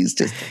squeeze,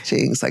 just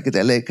touching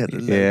psychedelic at a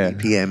low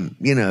BPM,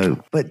 you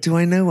know. But do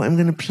I know what I'm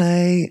going to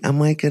play?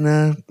 Am I going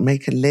to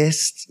make a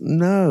list?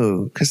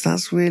 No, because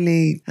that's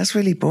really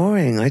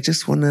boring. I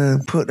just want to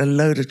put a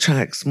load of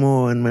tracks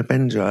more on my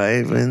pen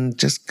drive and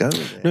just go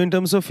with it. No, in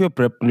terms of your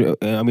prep,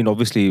 I mean,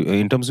 obviously,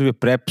 in terms of your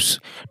preps,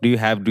 do you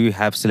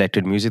have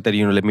selected music that,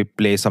 you know, let me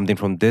play something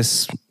from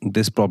this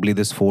probably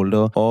this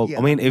folder? Or, Yeah,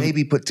 I mean,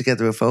 maybe put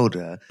together a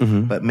folder,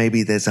 but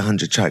maybe there's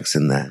 100 tracks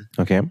in there.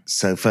 Okay.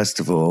 So first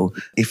of all,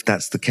 if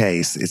that's the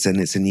case, it's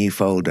a new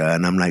folder,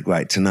 and I'm like,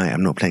 right, tonight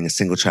I'm not playing a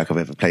single track I've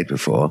ever played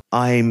before.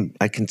 I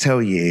can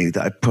tell you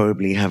that I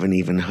probably haven't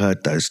even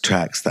heard those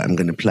tracks that I'm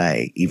going to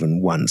play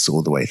even once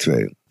all the way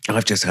through.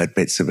 I've just heard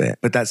bits of it,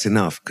 but that's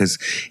enough, because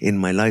in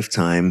my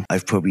lifetime,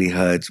 I've probably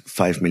heard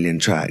 5 million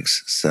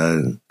tracks.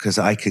 So, because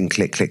I can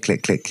click. You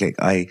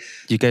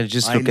can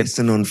just look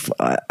listen on.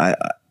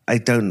 I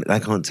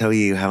can't tell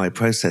you how I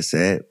process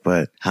it,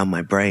 but how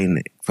my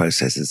brain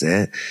processes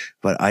it.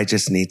 But I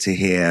just need to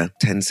hear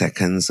 10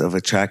 seconds of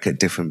a track at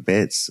different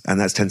bits, and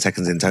that's 10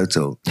 seconds in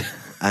total.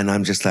 And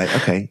I'm just like,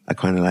 okay, I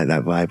kind of like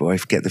that vibe, or I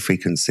forget the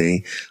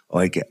frequency,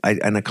 or I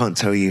can't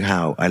tell you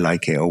how I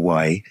like it or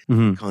why.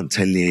 I can't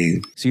tell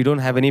you. So you don't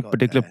have any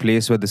particular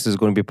place where this is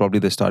going to be probably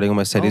the starting of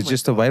my set. It's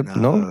just a vibe,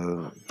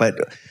 no? But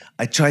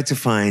I try to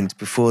find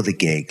before the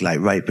gig, like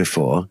right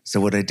before.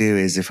 So what I do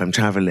is, if I'm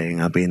traveling,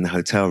 I'll be in the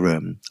hotel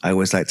room. I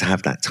always like to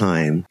have that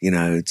time, you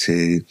know,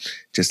 to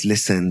just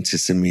listen to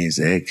some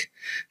music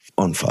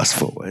on fast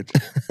forward.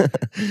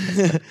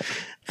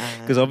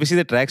 Because obviously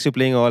the tracks you're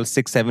playing are all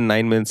 6, 7,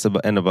 9 minutes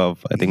and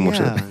above. I think most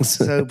of the things.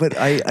 So, but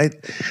I,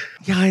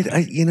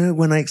 you know,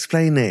 when I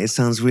explain it, it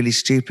sounds really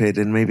stupid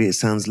and maybe it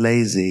sounds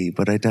lazy,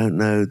 but I don't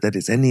know that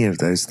it's any of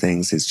those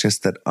things. It's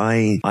just that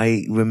I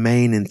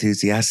remain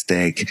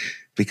enthusiastic,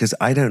 because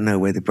I don't know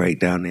where the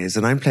breakdown is,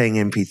 and I'm playing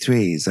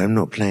MP3s. I'm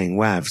not playing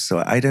WAV,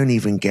 so I don't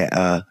even get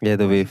a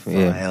the wave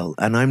file,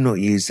 and I'm not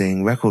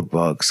using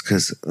Recordbox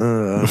because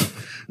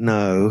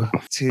no,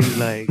 to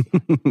like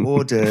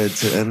ordered,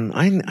 and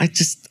I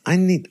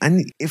need.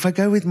 If I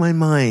go with my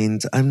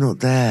mind, I'm not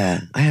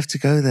there. I have to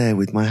go there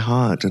with my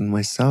heart and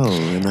my soul,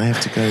 and I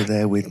have to go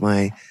there with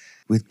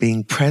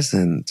being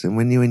present. And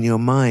when you're in your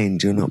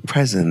mind, you're not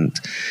present.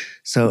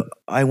 So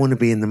I want to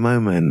be in the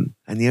moment.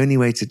 And the only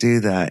way to do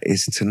that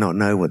is to not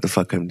know what the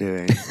fuck I'm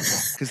doing.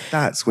 Because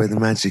that's where the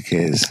magic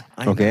is.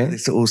 I know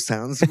this all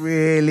sounds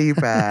really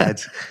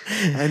bad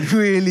and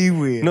really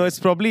weird. No, it's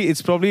probably.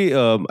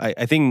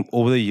 I think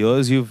over the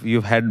years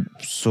you've had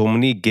so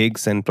many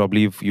gigs, and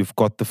probably you've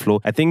got the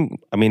flow. I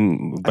think. I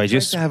mean, by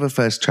just to have a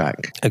first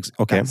track.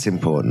 Okay, that's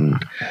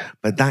important.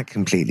 But that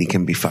completely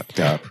can be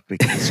fucked up,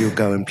 because you'll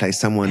go and play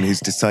someone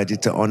who's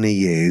decided to honor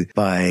you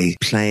by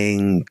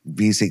playing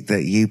music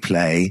that you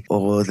play,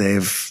 or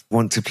they've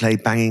want to play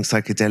banging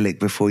psychedelic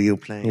before you're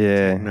playing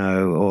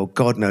techno, or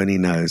God only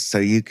knows. So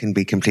you can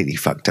be completely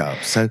fucked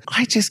up. So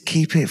I just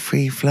keep it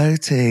free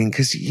floating,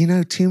 because, you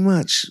know, too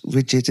much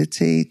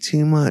rigidity,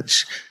 too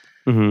much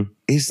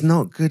is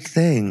not a good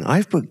thing.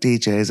 I've booked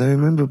DJs. I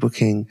remember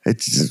booking a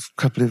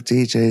couple of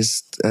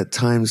DJs at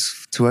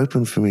times to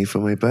open for me for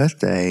my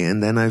birthday.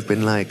 And then I've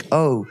been like,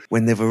 oh,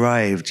 when they've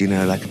arrived, you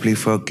know, like a Blue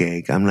Frog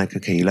gig, I'm like,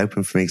 okay, you'll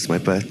open for me, it's my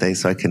birthday,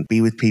 so I can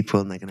be with people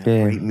and they can have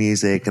great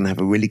music and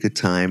have a really good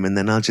time. And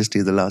then I'll just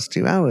do the last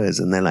 2 hours.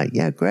 And they're like,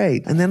 yeah,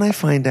 great. And then I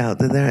find out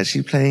that they're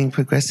actually playing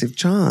progressive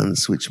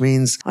trance, which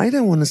means I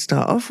don't want to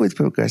start off with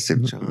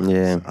progressive trance.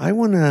 Yeah. I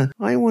want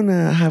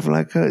to have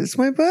like it's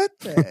my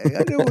birthday.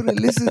 I don't want to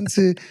listen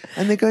to,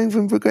 and they're going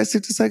from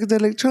progressive to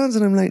psychedelic trance.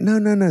 And I'm like,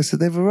 no. So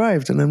they've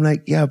arrived. And I'm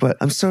like, yeah, but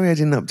I'm sorry I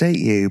didn't update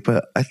you,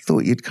 but I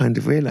thought you'd kind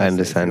of realize. I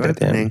understand it,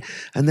 yeah.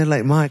 And they're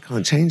like, I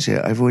can't change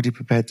it. I've already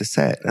prepared the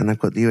set and I've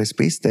got the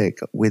USB stick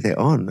with it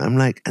on. I'm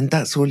like, and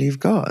that's all you've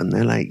got? And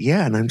they're like,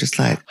 yeah. And I'm just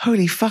like,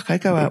 holy fuck, I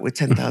go out with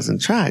 10,000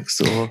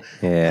 tracks, or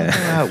I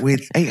go out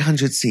with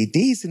 800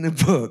 CDs in a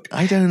book.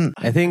 I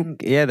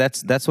think,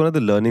 that's one of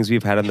the learnings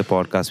we've had on the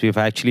podcast.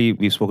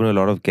 We've spoken to a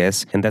lot of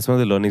guests, and that's one of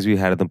the learnings we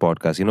had on the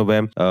podcast, you know,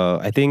 where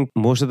I think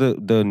most of the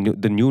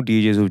new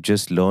DJs who've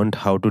just learned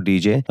how to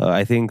DJ,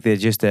 I think they're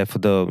just there for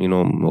the, you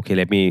know, okay,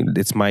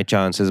 it's my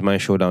chance, it's my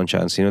showdown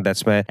chance, you know,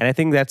 and I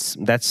think that's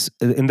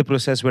in the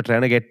process we're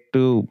trying to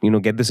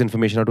get this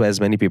information out to as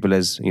many people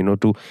as, you know,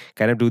 to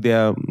kind of do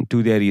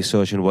their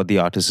research and what the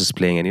artist is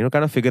playing, and, you know,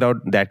 kind of figure out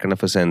that kind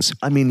of a sense.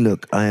 I mean,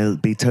 look, I'll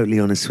be totally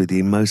honest with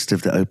you, most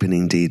of the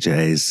opening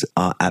DJs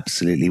are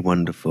absolutely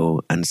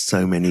wonderful, and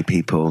so many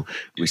people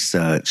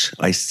research.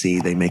 I see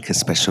they make a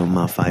special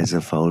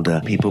FAIZA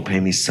folder. People pay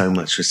me so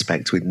much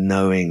respect with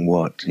knowing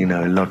what, you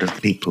know, a lot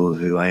of people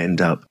who I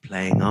end up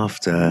playing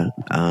after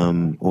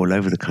all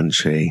over the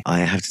country, I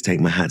have to take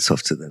my hats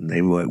off to them.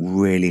 They work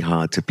really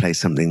hard to play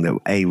something that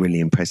A, really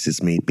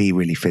impresses me, B,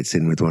 really fits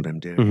in with what I'm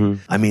doing.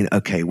 I mean,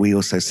 okay, we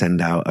also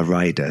send out a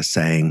rider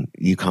saying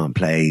you can't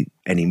play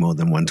any more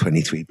than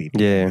 123 BPM.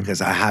 Yeah.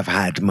 Because I have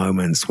had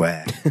moments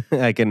where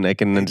I can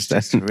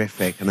understand. it's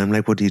horrific, and I'm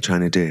like, what are you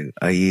trying to do?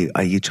 Are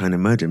you trying to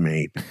murder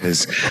me?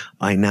 Because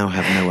I now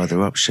have no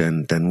other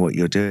option than what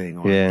you're doing,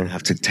 or I'm going to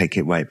have to take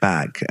it right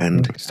back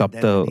and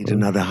I need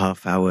another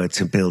half hour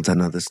to build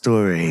another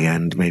story,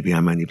 and maybe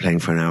I'm only playing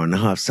for an hour and a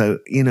half. So,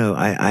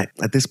 I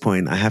at this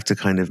point, I have to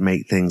kind of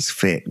make things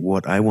fit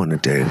what I want to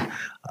do.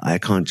 I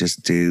can't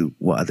just do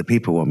what other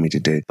people want me to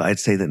do. But I'd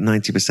say that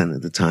 90%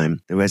 of the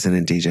time, the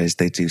resident DJs,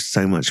 they do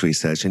so much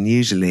research, and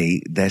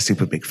usually they're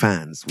super big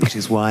fans, which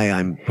is why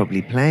I'm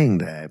probably playing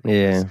there.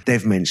 Yeah.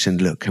 They've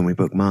mentioned, look, can we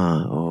book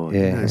Ma? Or,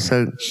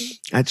 so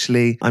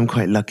actually, I'm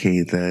quite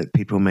lucky that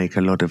people make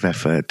a lot of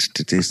effort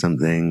to do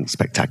something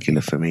spectacular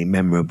for me,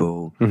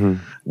 memorable,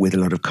 with a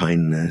lot of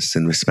kindness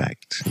and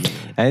respect.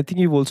 I think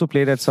you've also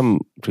played at some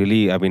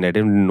really, I mean, I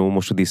didn't know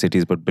most of these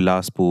cities, but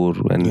Bilaspur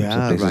and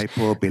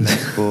Raipur,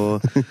 Bilaspur.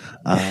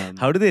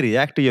 How do they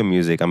react to your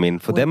music? I mean,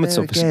 for them, it's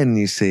again,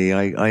 you see,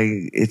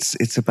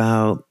 it's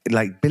about,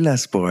 like,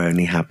 Bilaspur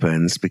only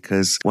happens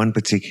because one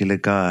particular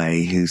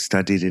guy who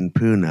studied in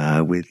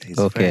Pune with his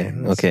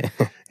friends,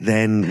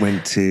 then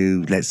went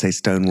to, let's say,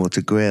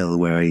 Stonewater Grill,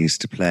 where I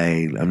used to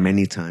play, and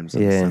many times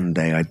on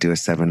Sunday I'd do a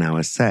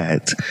 7-hour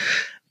set.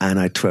 And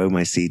I'd throw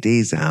my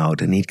CDs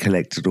out, and he'd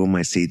collected all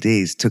my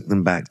CDs, took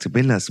them back to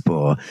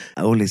Bilaspur.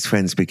 All his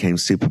friends became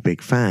super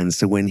big fans.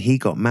 So when he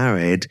got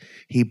married,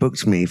 he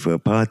booked me for a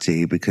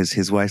party because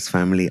his wife's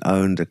family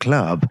owned a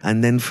club.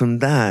 And then from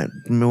that,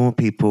 more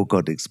people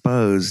got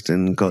exposed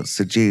and got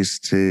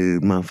seduced to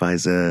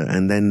FAIZA.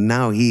 And then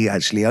now he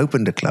actually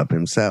opened a club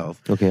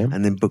himself.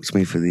 And then booked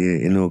me for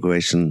the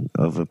inauguration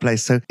of a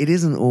place. So it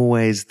isn't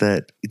always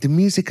that the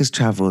music has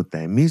traveled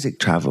there. Music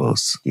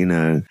travels,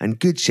 and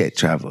good shit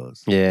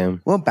travels.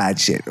 Well, bad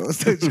shit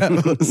also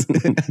travels.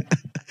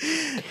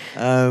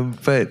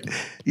 But,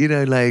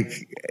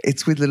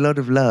 it's with a lot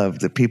of love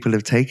that people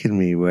have taken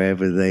me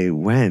wherever they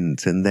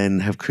went, and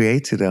then have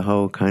created a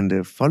whole kind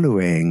of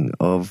following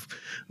of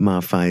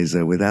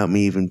FAIZA without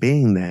me even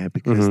being there,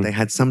 because they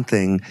had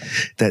something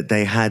that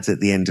they had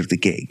at the end of the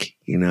gig,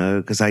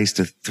 because I used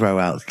to throw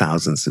out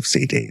thousands of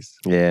CDs.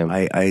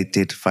 I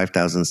did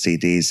 5,000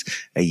 CDs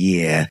a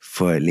year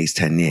for at least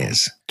 10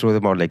 years. Throw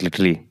them out, like,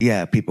 literally?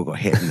 Yeah, people got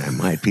hit in them.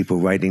 I had people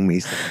writing me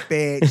saying,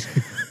 bitch,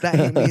 that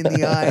hit me in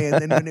the eye,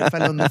 and then when it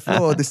fell on the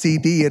floor, the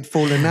CD had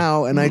fallen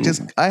out, and I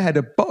had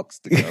a box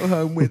to go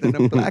home with and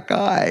a black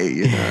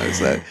eye,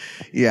 So,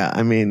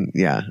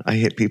 I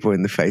hit people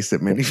in the face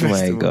at many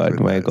festivals.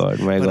 My God.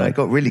 But I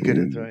got really good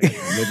at throwing them.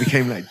 They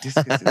became like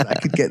discuses. I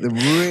could get them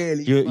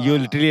really You're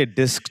literally a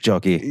disc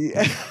jockey.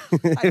 I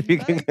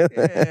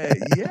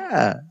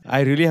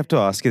really have to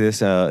ask you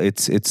this.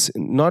 It's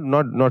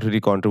not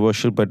really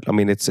controversial, but I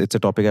mean, it's a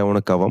topic I want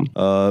to cover.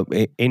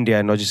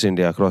 India, not just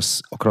India,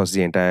 across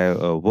the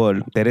entire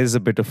world, there is a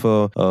bit of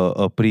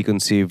a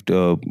preconceived,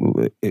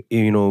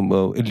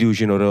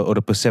 illusion or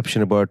a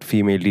perception about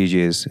female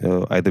DJs,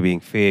 either being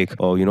fake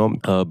or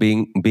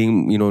being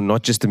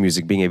not just the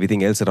music, being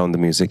everything else around the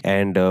music.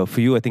 And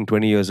for you, I think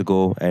 20 years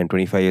ago and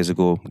 25 years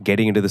ago,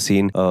 getting into the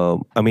scene,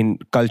 I mean,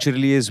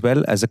 culturally as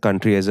well as a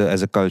country, as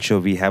a culture,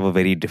 we have a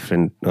very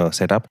different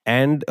setup.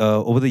 And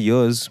over the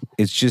years,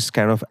 it's just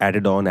kind of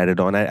added on.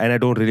 And I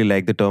don't really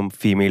like the term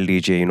female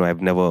DJ.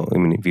 I've never,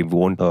 we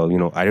won't,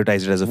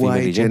 advertise it as a female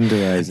DJ.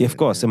 Genderize it? Of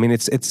course. I mean,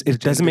 it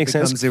doesn't make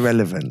sense. It becomes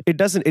irrelevant. It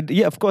doesn't.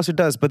 Of course it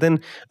does. But then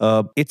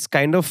it's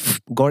kind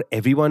of got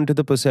everyone to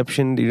the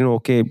perception,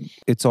 okay,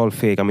 it's all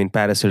fake. I mean,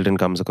 Paris Hilton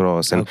comes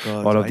across and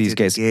all of these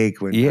guys. I did a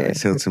gig when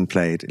Paris Hilton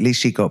played. At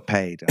least she got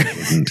paid. I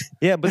didn't.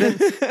 But then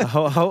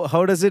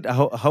how does it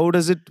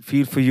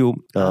feel for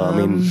you? I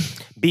mean,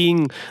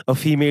 being a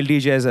female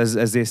DJ,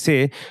 as they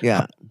say.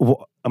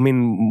 I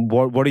mean,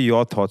 what are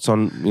your thoughts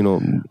on,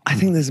 I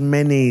think there's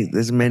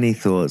many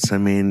thoughts. I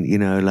mean,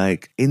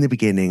 like in the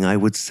beginning, I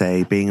would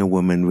say being a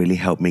woman really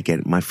helped me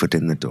get my foot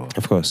in the door.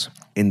 Of course.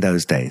 In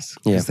those days,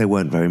 because there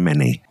weren't very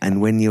many.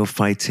 And when you're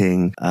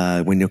fighting,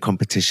 when your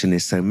competition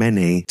is so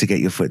many, to get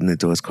your foot in the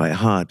door is quite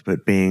hard.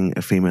 But being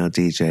a female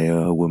DJ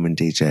or a woman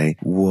DJ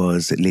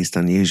was at least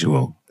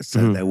unusual.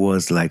 So there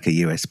was like a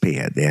USP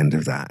at the end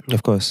of that.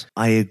 Of course.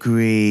 I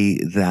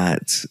agree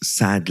that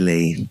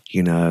sadly,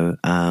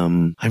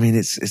 I mean,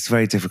 it's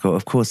very difficult.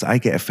 Of course, I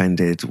get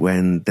offended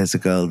when there's a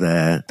girl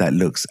there that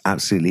looks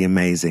absolutely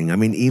amazing. I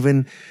mean,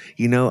 even,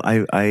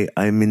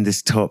 I'm in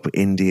this top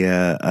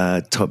India,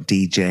 top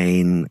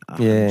DJ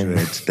 100.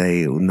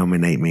 They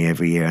nominate me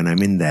every year and I'm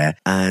in there.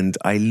 And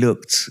I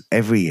looked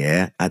every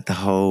year at the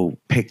whole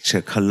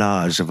picture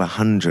collage of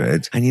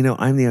 100. And,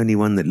 I'm the only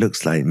one that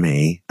looks like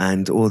me.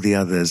 And all the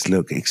others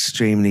look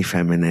extremely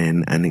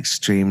feminine and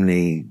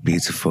extremely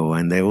beautiful.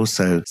 And they're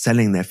also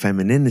selling their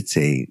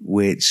femininity,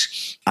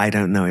 which I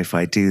don't know if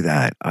I do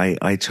that.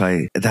 I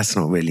try, that's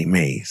not really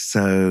me.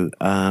 So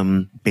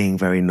being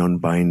very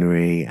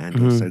non-binary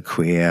and also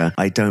queer,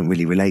 I don't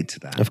really relate to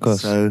that. Of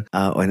course. So,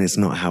 and it's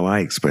not how I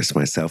express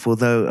myself.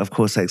 Although, of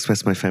course, I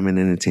express my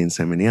femininity in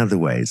so many other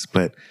ways.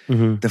 But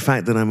the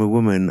fact that I'm a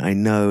woman, I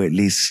know at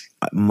least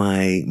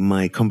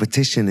my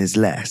competition is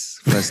less,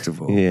 first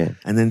of all. Yeah.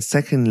 And then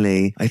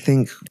secondly, I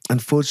think,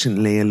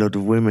 unfortunately, a lot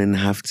of women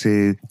have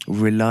to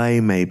rely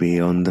maybe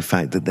on the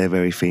fact that they're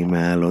very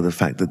female or the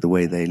fact that the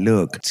way they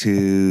look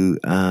to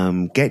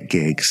get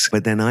gigs.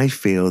 But then I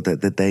feel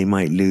that they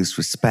might lose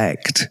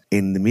respect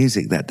in the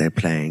music that they're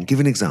playing. Give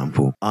an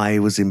example. I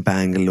was in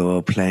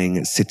Bangalore playing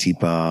at City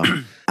Bar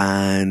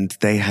and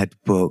they had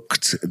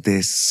booked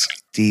this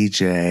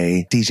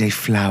DJ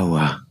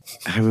Flower.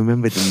 I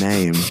remember the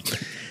name.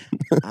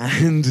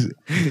 And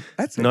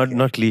that's okay.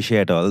 Not cliche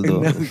at all,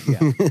 though. No,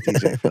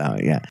 DJ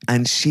Flower, yeah.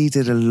 And she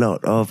did a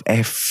lot of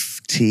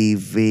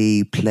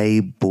FTV,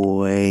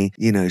 Playboy.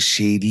 You know,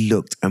 she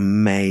looked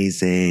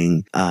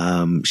amazing.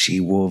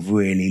 She wore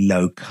really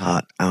low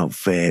cut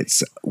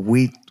outfits.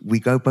 We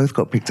both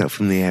got picked up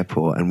from the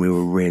airport and we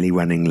were really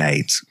running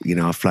late. You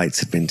know, our flights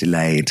had been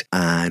delayed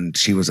and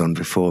she was on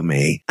before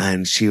me.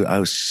 And she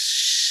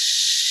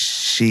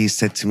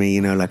said to me,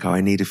 you know, like, oh, I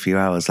need a few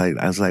hours. I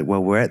was like,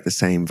 well, we're at the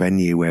same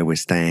venue where we're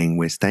staying.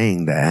 We're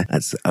staying there.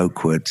 That's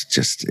Oakwood,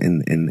 just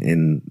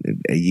in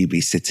a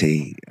UB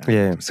city.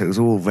 Yeah. So it was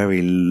all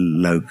very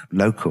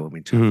local. I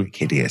mean, traffic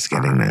hideous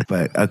getting there,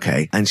 but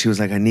okay. And she was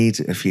like, I need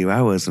a few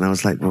hours. And I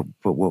was like, well,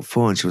 but what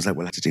for? And she was like,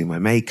 well, I have to do my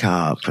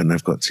makeup and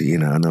I've got to, you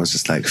know, and I was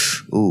just like,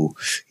 oh,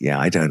 yeah,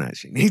 I don't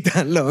actually need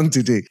that long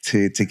to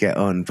get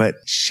on. But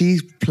she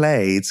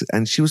played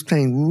and she was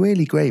playing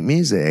really great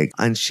music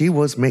and she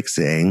was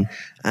mixing.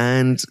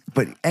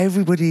 But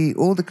everybody,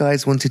 all the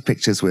guys wanted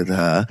pictures with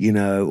her, you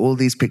know, all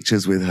these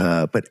pictures with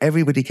her. But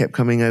everybody kept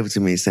coming over to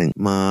me saying,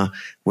 Ma,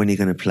 when are you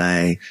going to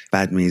play?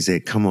 Bad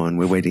music. Come on,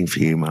 we're waiting for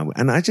you, Ma.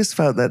 And I just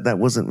felt that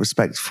wasn't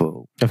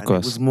respectful. Of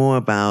course. It was more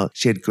about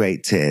she had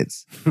great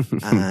tits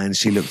and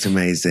she looked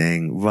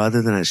amazing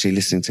rather than actually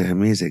listening to her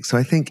music. So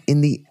I think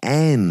in the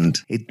end,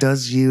 it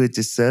does you a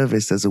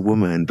disservice as a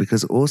woman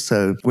because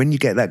also when you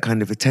get that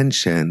kind of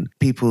attention,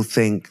 people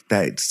think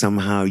that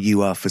somehow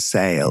you are for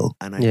sale.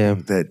 And I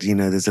think that, you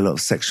know, there's a lot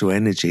of sexual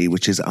energy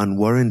which is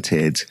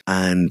unwarranted.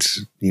 And,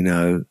 you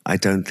know, I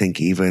don't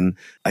even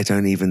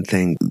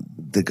think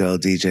the girl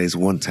DJs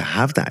want to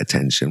have that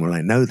attention. Well,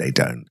 I know they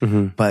don't.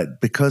 Mm-hmm.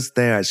 But because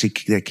their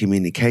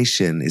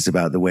communication is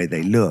about the way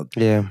they look,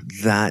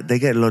 that they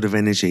get a lot of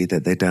energy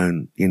that they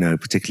don't, you know,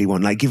 particularly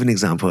want. Like, give an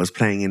example. I was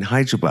playing in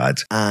Hyderabad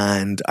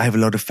and I have a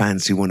lot of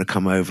fans who want to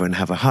come over and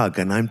have a hug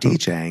and I'm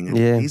DJing and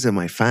these are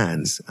my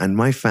fans and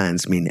my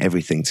fans mean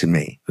everything to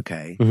me,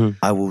 okay? Mm-hmm.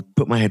 I will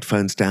put my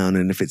headphones down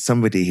and if it's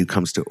somebody who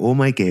comes to all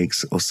my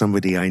gigs or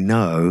somebody I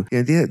know,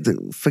 you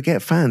know,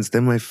 forget fans,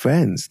 they're my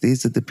friends.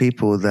 These are the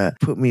people that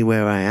put me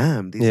where I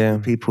am. These are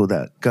the people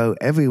that go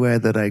everywhere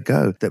that I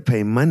go, that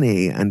pay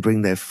money and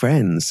bring their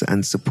friends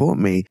and support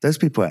me. Those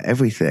people are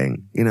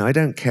everything. You know, I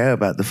don't care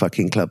about the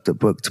fucking club that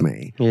booked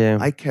me. Yeah.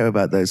 I care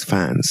about those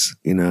fans.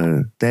 You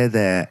know, they're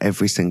there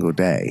every single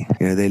day.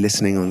 You know, they're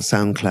listening on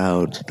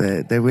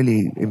SoundCloud. They're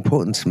really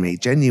important to me,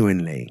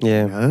 genuinely.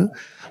 Yeah. You know?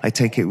 I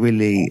take it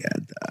really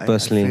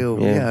personally. I feel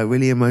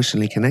really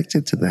emotionally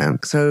connected to them.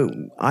 So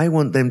I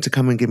want them to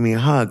come and give me a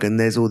hug. And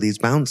there's all these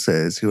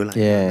bouncers who are like,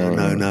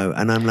 no.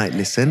 And I'm like,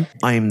 listen,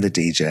 I'm the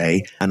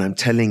DJ and I'm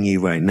telling you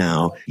right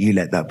now, you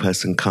let that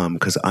person come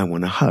because I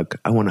want to hug.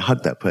 I want to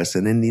hug that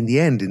person. And in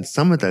the end, in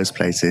some of those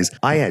places,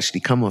 I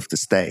actually come off the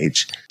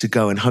stage to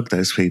go and hug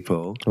those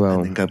people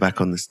and then go back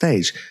on the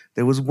stage.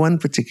 There was one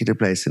particular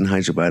place in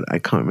Hyderabad, I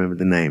can't remember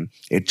the name.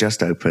 It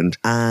just opened.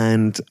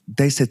 And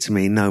they said to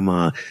me, no,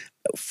 Ma,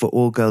 for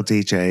all girl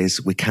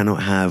DJs, we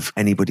cannot have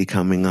anybody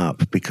coming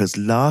up because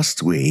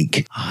last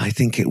week, I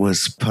think it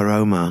was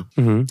Paroma,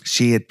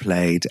 she had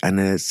played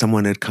and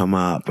someone had come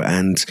up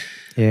and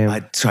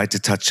I tried to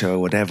touch her or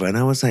whatever. And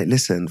I was like,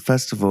 listen,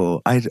 first of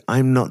all,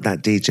 I'm not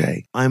that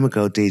DJ. I'm a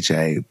girl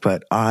DJ,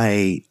 but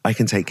I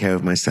can take care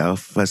of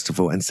myself, first of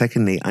all. And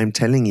secondly, I'm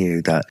telling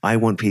you that I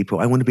want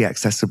to be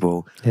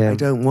accessible. Yeah. I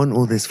don't want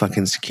all this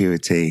fucking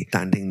security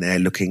standing there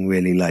looking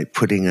really like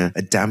putting a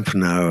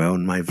dampener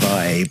on my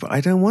vibe.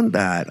 I don't want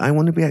that. I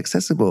want to be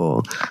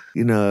accessible,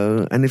 you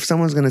know. And if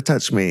someone's going to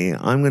touch me,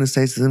 I'm going to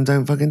say to them,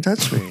 don't fucking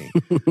touch me.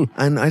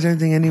 And I don't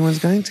think anyone's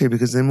going to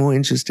because they're more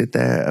interested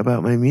there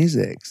about my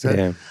music.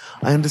 So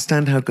I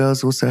understand how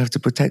girls also have to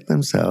protect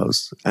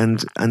themselves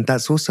and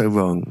that's also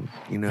wrong,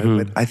 you know,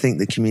 but I think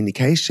the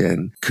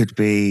communication could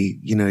be,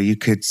 you know, you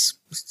could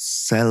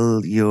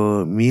sell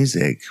your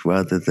music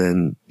rather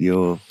than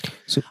your...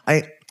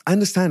 I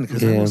understand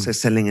because I'm also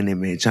selling an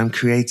image. I'm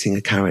creating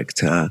a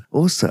character.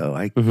 Also,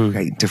 I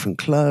create different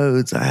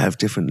clothes. I have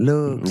different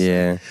looks.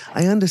 Yeah.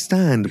 I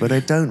understand, but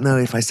I don't know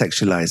if I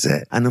sexualize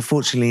it. And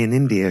unfortunately, in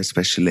India,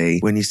 especially,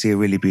 when you see a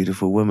really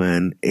beautiful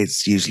woman,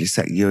 it's usually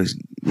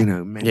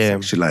men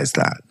sexualize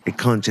that. It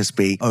can't just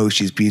be, oh,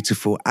 she's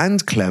beautiful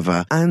and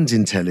clever and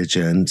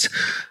intelligent,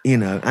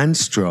 and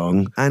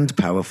strong and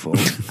powerful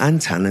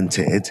and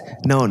talented.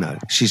 No,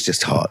 she's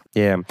just hot.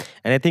 Yeah.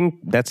 And I think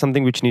that's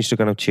something which needs to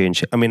kind of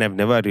change. I mean, I've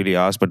never really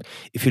asked, but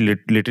if you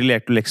literally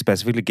had to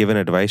specifically give an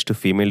advice to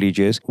female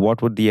DJs,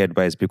 what would the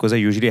advice? Because I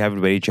usually have it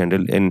very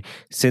general. And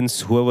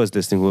since whoever's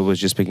listening, whoever's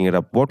just picking it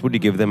up, what would you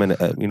give them?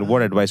 And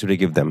what advice would you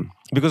give them?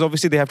 Because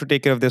obviously they have to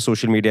take care of their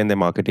social media and their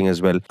marketing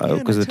as well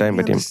because of the time.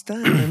 I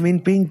understand. I mean,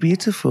 being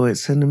beautiful,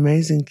 it's an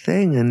amazing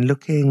thing, and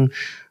looking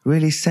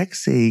really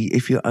sexy,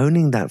 if you're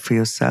owning that for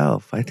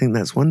yourself, I think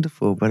that's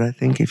wonderful. But I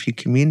think if you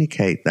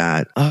communicate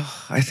that,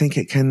 I think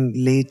it can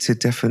lead to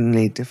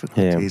definitely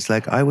difficulties.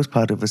 Like, I was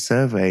part of a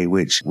survey,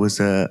 which was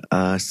a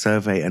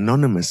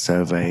anonymous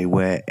survey,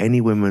 where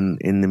any women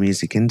in the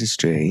music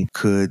industry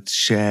could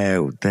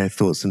share their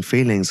thoughts and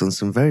feelings on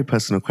some very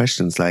personal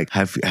questions, like,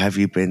 have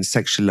you been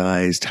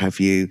sexualized? Have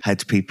you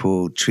had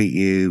people treat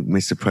you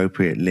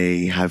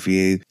misappropriately?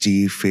 Do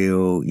you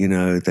feel,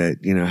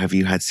 have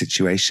you had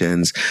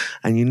situations?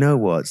 And you know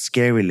what?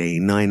 Scarily,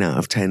 9 out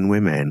of 10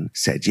 women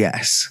said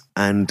yes.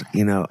 And,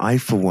 I,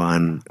 for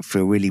one,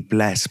 feel really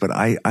blessed. But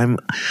I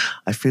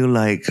feel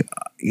like,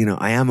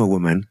 I am a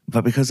woman,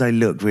 but because I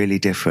look really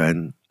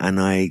different and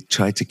I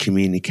try to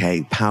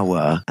communicate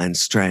power and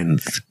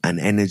strength and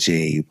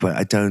energy, but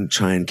I don't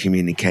try and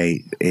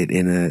communicate it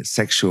in a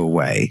sexual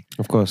way.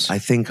 Of course. I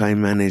think I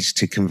managed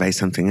to convey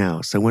something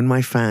else. So when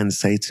my fans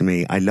say to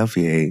me, I love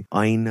you,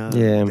 I know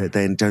that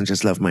they don't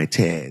just love my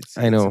tits.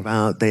 I know. It's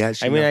about they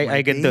actually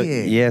I get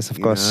being, yes, of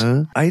course.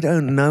 I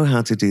don't know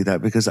how to do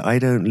that because I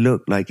don't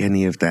look like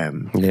any of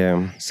them.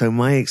 Yeah. So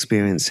my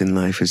experience in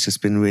life has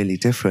just been really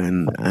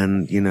different.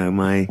 And,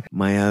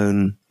 my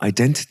own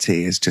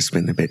identity has just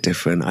been a bit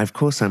different. Of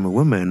course, I'm a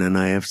woman and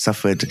I have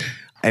suffered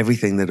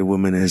everything that a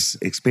woman has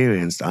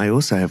experienced. I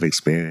also have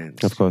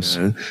experienced. Of course.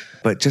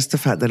 But just the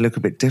fact that I look a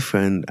bit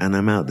different and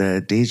I'm out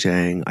there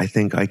DJing, I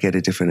think I get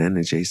a different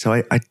energy.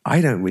 So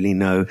I don't really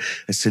know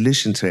a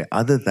solution to it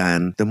other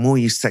than the more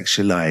you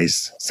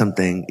sexualize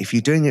something, if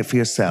you're doing it for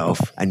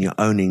yourself and you're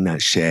owning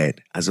that shit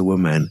as a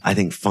woman, I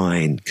think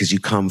fine, because you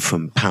come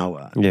from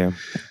power. Yeah.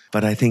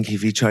 But I think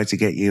if you try to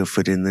get your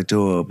foot in the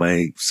door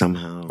by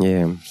somehow,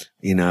 I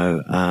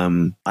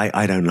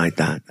don't like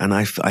that. And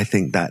I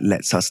think that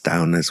lets us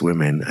down as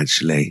women,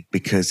 actually,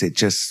 because it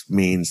just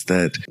means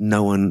that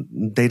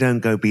they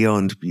don't go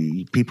beyond,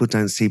 people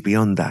don't see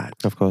beyond that.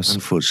 Of course.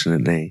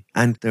 Unfortunately.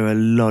 And there are a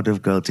lot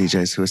of girl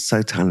DJs who are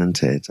so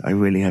talented. I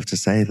really have to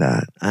say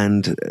that.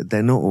 And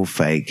they're not all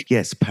fake.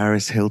 Yes,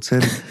 Paris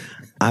Hilton.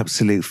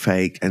 Absolute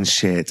fake and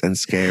shit and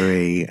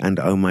scary and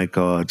oh my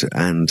God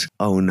and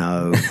oh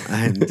no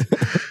and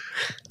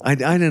I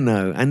don't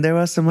know. And there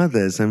are some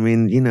others. I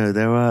mean,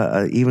 there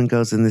are even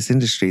girls in this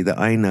industry that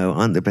I know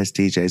aren't the best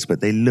DJs,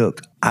 but they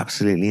look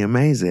absolutely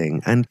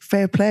amazing. And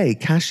fair play,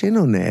 cash in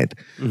on it.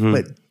 Mm-hmm.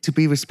 But to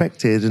be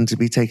respected and to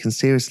be taken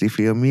seriously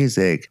for your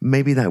music,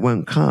 maybe that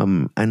won't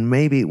come. And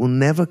maybe it will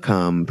never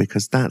come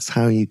because that's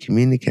how you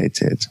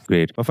communicate it.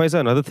 Great. FAIZA,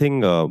 another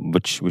thing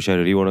which I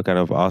really want to kind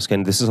of ask,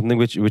 and this is something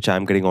which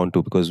I'm getting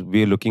onto because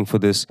we're looking for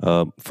this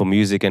for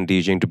music and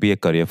DJing to be a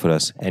career for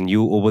us. And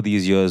you, over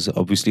these years,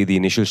 obviously the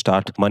initial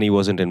start, money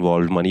wasn't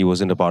involved, money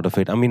wasn't a part of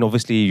it. I mean,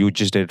 obviously you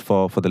just did it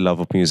for the love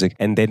of music.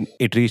 And then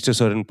it reached a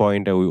certain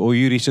point, or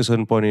you reached a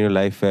certain point in your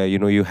life where,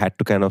 you had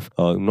to kind of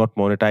not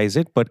monetize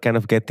it, but kind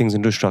of get things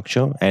into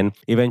structure and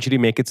eventually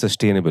make it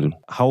sustainable.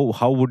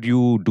 How would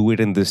you do it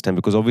in this time?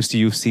 Because obviously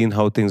you've seen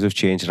how things have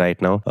changed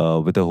right now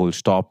with the whole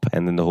stop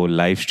and then the whole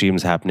live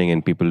streams happening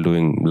and people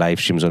doing live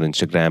streams on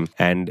Instagram.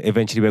 And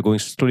eventually we're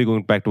slowly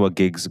going back to our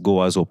gigs.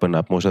 Goa's opened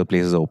up. Most of the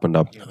places are opened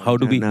up. How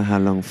do we know how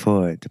long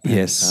for it?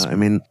 Yes. I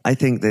mean, I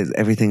think that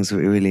everything's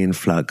really in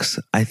flux.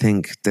 I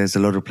think there's a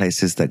lot of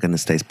places that are going to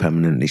stay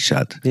permanently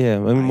shut. Yeah.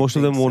 I mean, most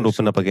of them won't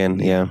open up again.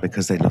 Yeah.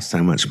 Because they lost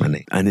so much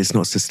money. And it's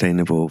not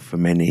sustainable for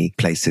many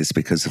places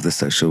because of the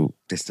social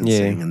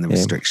distancing and the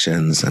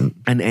restrictions. And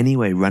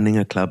anyway, running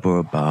a club or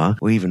a bar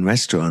or even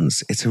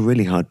restaurants, it's a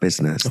really hard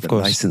business. Of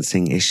course.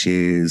 Licensing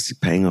issues,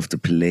 paying off the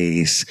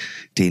police,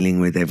 dealing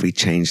with every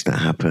change that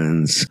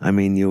happens. I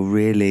mean,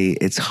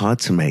 it's hard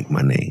to make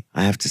money,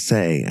 I have to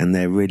say. And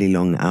they're really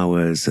long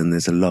hours and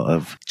there's a lot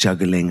of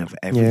juggling of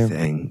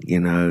everything,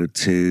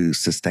 to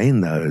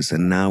sustain those.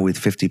 And now with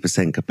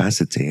 50%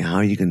 capacity, how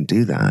are you going to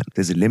do that?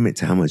 There's a limit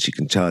to how much you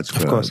can charge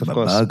for a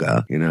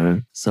burger,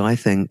 So I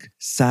think,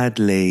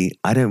 sadly,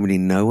 I don't really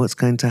know what's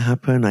going to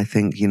happen. I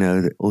think,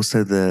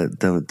 also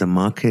the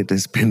market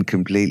has been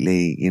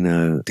completely,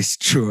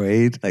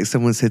 destroyed. Like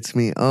someone said to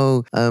me,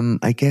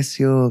 I guess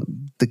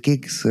the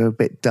gigs are a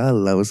bit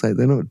dull. I was like,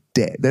 they're not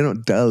dead. They're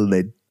not dull.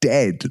 They're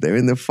dead. They're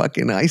in the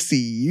fucking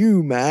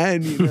ICU,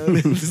 man.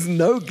 There's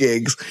no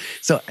gigs.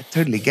 So I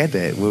totally get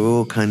it. We're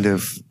all kind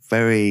of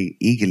very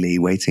eagerly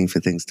waiting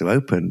for things to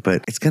open,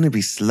 but it's going to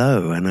be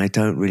slow, and I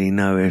don't really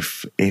know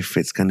if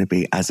it's going to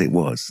be as it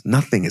was.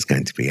 Nothing is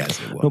going to be as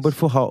it was. No, but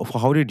for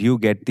how did you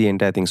get the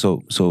entire thing?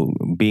 So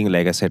being,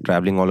 like I said,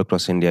 traveling all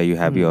across India, you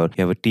have you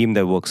have a team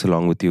that works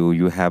along with you.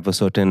 You have a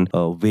certain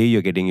way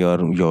you're getting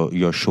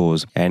your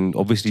shows, and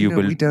obviously you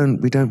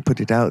build. We don't put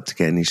it out to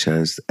get any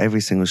shows.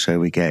 Every single show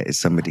we get is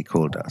somebody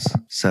called us.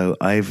 So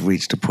I've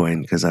reached a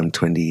point, because I'm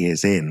 20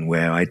 years in,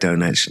 where I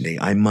don't actually.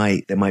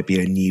 There might be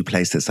a new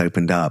place that's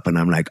opened up, and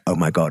I'm like, oh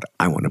my God,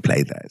 I want to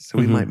play there. So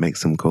we might make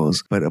some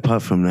calls, but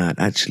apart from that,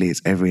 actually,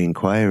 it's every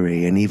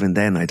inquiry, and even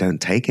then, I don't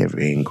take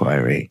every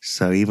inquiry.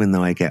 So even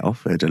though I get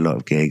offered a lot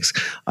of gigs,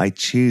 I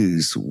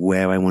choose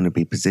where I want to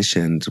be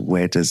positioned.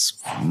 Where does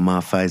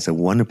FAIZA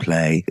want to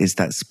play? Is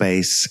that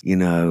space,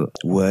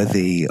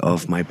 worthy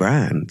of my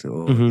brand,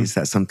 or is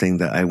that something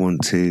that I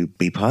want to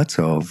be part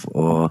of?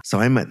 Or so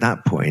I'm at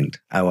that point.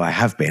 Oh, I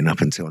have been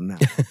up until now.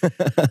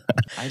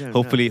 I don't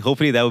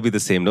Hopefully that will be the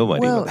same.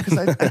 Nobody. Well,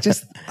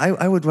 because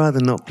I would rather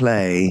not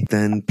play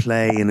than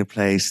play in a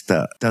place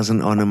that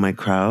doesn't honor my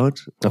crowd.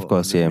 Of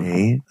course, yeah.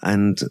 Me,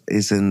 and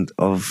isn't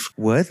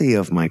worthy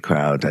of my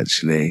crowd,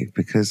 actually,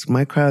 because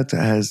my crowd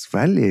has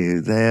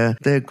value. They're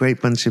a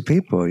great bunch of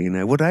people.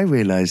 What I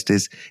realized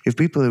is, if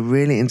people are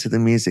really into the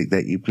music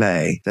that you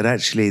play, that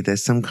actually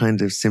there's some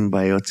kind of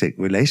symbiotic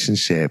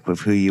relationship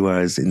of who you are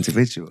as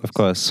individuals. Of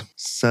course.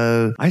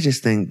 So I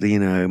just think that,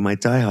 my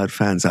diehard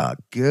fans are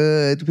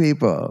good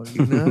people,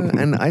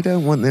 and I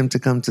don't want them to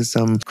come to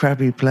some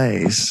crappy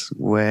place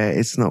where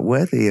it's not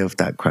worthy of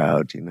that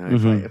crowd.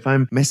 If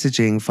I'm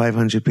messaging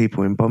 500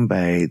 people in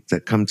Bombay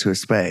that come to a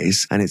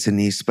space and it's a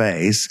new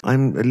space,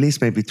 I'm at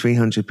least maybe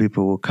 300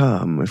 people will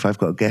come. If I've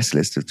got a guest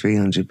list of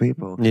 300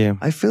 people,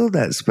 I fill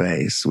that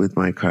space with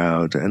my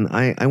crowd, and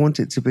I want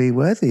it to be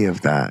worthy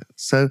of that.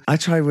 So I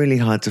try really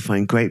hard to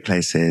find great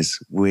places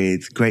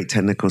with great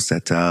technical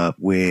setup,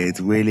 with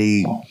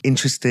really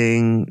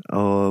interesting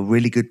or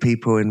really good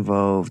people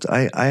involved.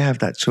 I have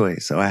that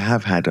choice, so I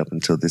have had up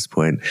until this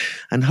point,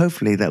 and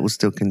hopefully that will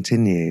still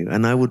continue.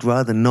 And I would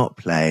rather not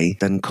play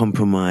than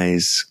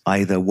compromise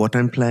either what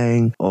I'm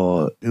playing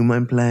or whom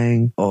I'm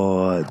playing,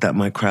 or that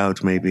my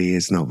crowd maybe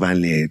is not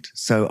valued.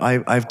 So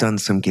I've done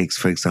some gigs,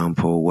 for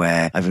example,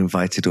 where I've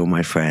invited all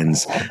my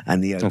friends,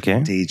 and the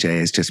opening DJ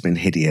has just been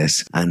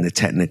hideous, and the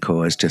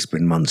technical has just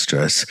been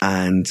monstrous.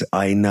 And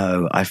I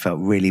know I felt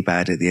really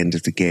bad at the end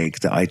of the gig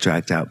that I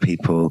dragged out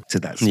people to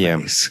that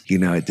space,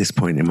 at this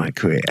point in my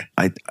career.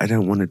 I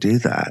don't want to do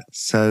that.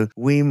 So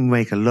we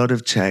make a lot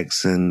of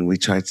checks, and we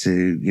try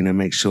to,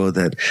 make sure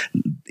that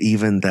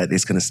even that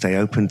it's going to stay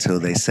open till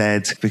they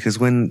said, because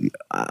when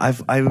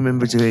I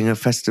remember doing a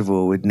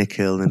festival with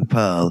Nikhil and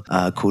Pearl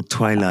called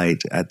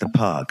Twilight at the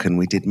park, and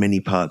we did many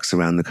parks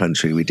around the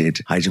country. We did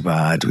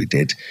Hyderabad, we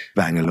did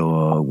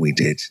Bangalore, we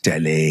did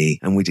Delhi,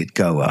 and we did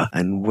Goa.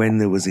 And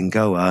when it was in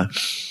Goa,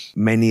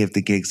 many of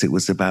the gigs, it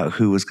was about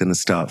who was going to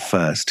start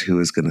first, who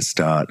was going to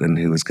start, and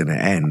who was going to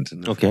end.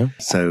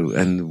 So,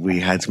 and we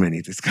had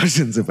many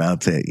discussions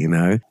about it,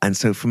 And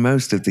so for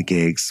most of the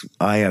gigs,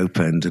 I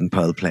opened and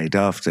Pearl played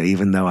after,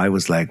 even though I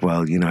was like,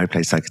 well, I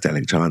play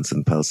psychedelic trance,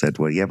 and Pearl said,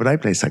 well, yeah, but I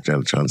play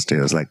psychedelic trance too.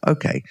 I was like,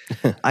 okay.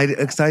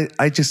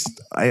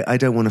 I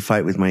don't want to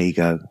fight with my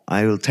ego.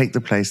 I will take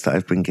the place that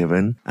I've been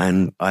given,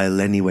 and I'll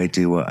anyway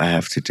do what I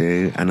have to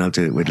do, and I'll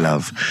do it with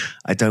love.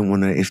 I don't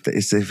want to, if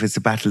it's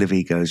a battle of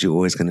egos, you're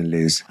always going to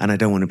lose. And I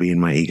don't want to be in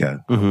my ego.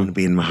 I want to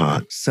be in my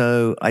heart.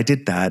 So I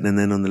did that. And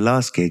then on the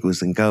last gig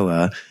was in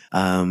Goa.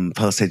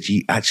 Pearl said,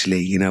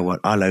 you know what,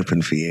 I'll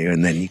open for you,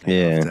 and then you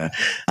can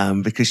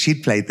after. Because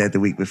she'd played there the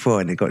week before,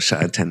 and it got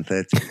shut at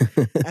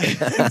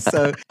 10:30.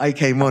 So I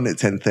came on at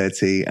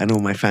 10:30, and all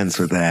my fans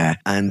were there,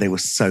 and they were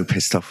so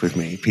pissed off with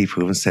me.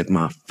 People even said,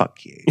 Ma,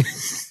 fuck you.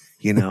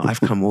 I've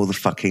come all the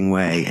fucking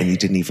way, and you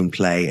didn't even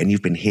play, and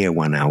you've been here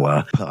 1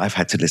 hour. I've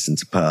had to listen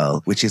to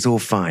Pearl, which is all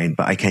fine,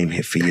 but I came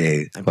here for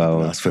you. And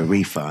people asked for a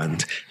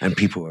refund, and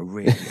people were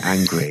really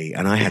angry,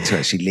 and I had to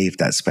actually leave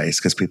that space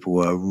because people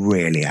were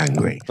really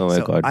angry. Oh my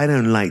God. I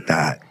don't like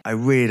that. I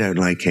really don't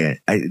like it.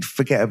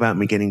 Forget about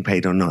me getting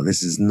paid or not.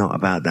 This is not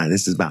about that.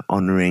 This is about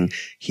honoring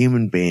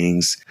human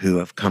beings who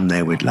have come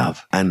there with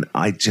love. And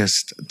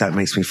that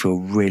makes me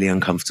feel really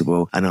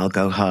uncomfortable, and I'll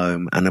go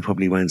home, and I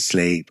probably won't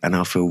sleep, and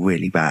I'll feel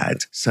really bad.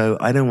 So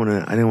I don't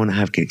want to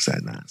have gigs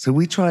like that. So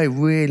we try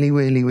really,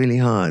 really, really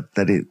hard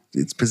that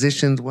it's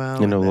positioned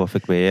well. In a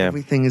perfect way, yeah.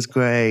 Everything is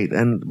great.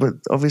 But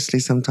obviously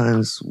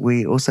sometimes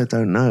we also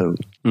don't know.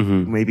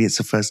 Maybe it's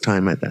the first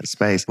time at that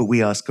space. But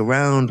we ask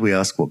around, we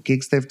ask what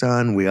gigs they've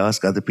done, we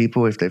ask other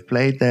people if they've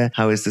played there.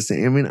 How is this? I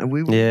mean,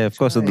 of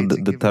course,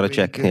 the thorough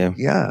check.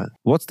 Yeah.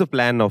 What's the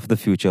plan of the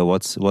future?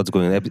 What's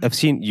going on? I've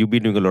seen you've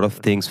been doing a lot of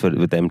things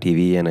with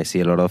MTV, and I see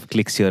a lot of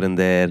clicks here and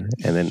there.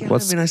 And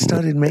then I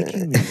started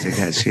making music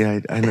actually.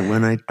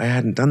 I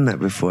hadn't done that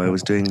before. I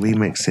was doing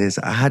remixes.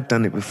 I had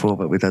done it before,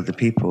 but with other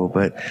people.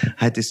 before, but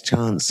I had this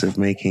chance of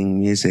making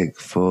music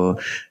for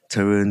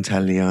Tarun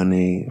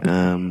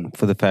Taliani.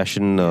 For the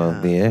fashion, for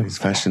his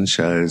fashion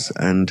shows.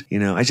 And,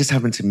 I just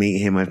happened to meet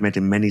him. I've met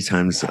him many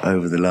times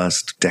over the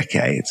last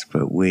decade,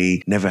 but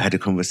we never had a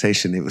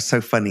conversation. It was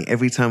so funny.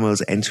 Every time I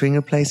was entering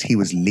a place, he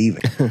was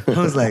leaving.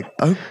 I was like,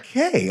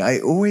 okay, I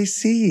always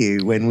see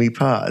you when we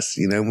pass,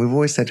 and we've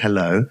always said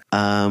hello.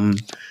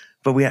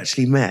 But we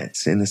actually met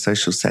in a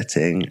social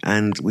setting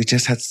and we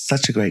just had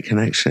such a great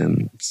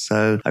connection.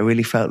 So I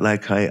really felt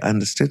like I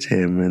understood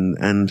him.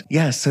 And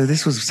so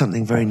this was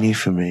something very new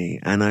for me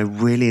and I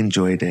really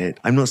enjoyed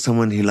it. I'm not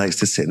someone who likes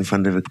to sit in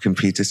front of a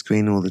computer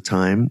screen all the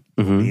time,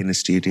 be in a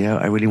studio.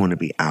 I really want to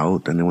be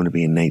out and I want to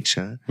be in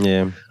nature.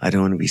 Yeah. I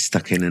don't want to be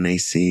stuck in an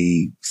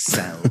AC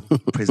cell,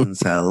 prison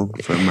cell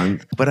for a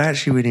month. But I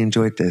actually really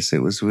enjoyed this.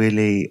 It was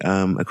really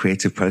a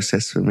creative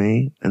process for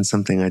me and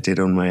something I did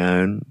on my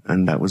own.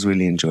 And that was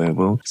really enjoyable.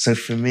 So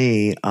for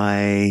me,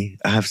 I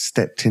have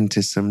stepped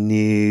into some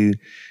new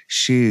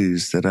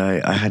shoes that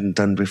I hadn't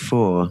done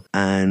before.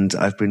 And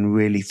I've been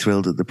really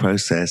thrilled at the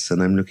process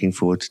and I'm looking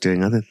forward to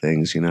doing other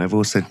things. I've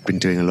also been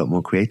doing a lot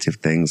more creative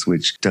things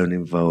which don't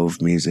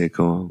involve music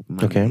or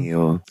money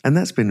and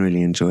that's been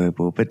really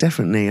enjoyable. But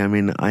definitely,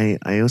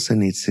 I also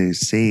need to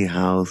see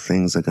how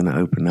things are going to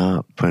open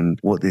up and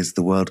what is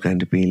the world going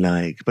to be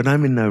like. But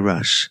I'm in no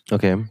rush.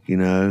 Okay.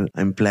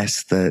 I'm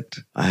blessed that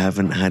I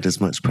haven't had as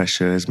much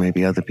pressure as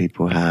maybe other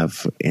people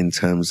have in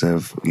terms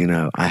of,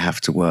 I have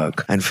to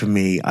work. And for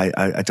me,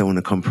 I don't want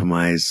to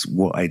compromise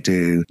what I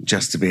do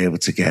just to be able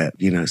to get,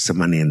 some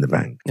money in the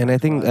bank. And I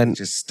think... and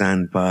just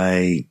stand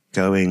by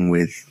going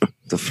with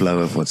the flow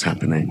of what's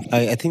happening.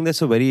 I think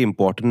that's a very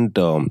important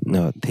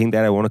thing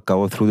that I want to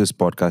cover through this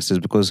podcast is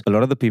because a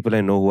lot of the people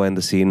I know who are in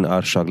the scene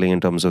are struggling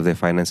in terms of their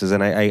finances.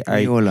 And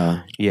We all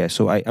are. Yeah.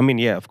 So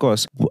of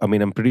course.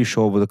 I'm pretty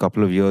sure over the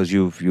couple of years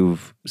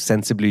you've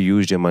sensibly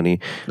used your money.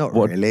 Not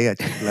really. I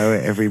just blow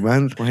it every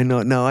month. Why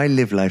not? No, I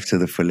live life to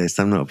the fullest.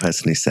 I'm not a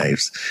person who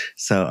saves.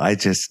 So I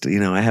just,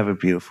 I have a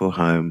beautiful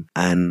home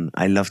and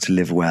I love to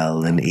live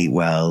well and eat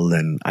well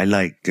and I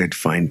like good,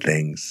 fine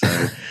things.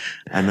 So,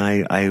 and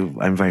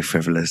I'm very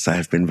frivolous. I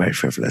have been very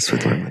frivolous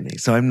with my money.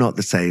 So I'm not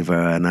the saver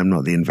and I'm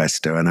not the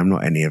investor and I'm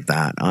not any of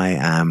that. I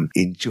am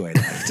enjoy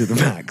life to the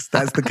max.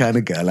 That's the kind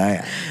of girl I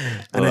am.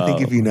 And I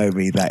think if you know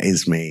me, that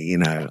is me.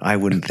 I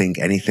wouldn't think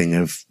anything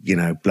of,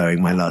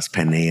 blowing my last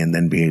penny and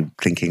then be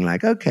thinking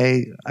like,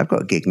 okay, I've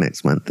got a gig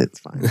next month. It's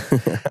fine.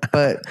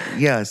 But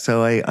yeah,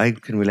 so I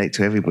can relate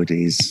to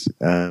everybody's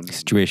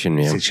situation.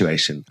 Yeah.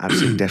 Situation.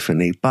 Absolutely,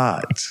 definitely.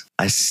 But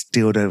I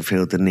still don't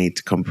feel the need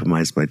to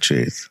compromise my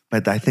truth.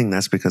 But I think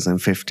that's because I'm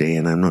 50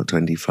 and I'm not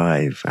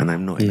 25 and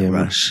I'm not in a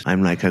rush.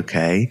 I'm like,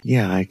 okay,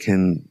 I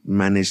can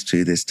manage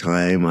through this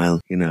time.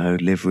 I'll,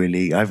 live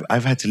really,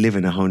 I've had to live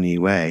in a whole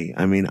new way.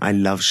 I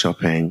love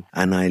shopping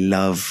and I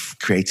love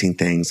creating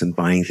things and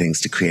buying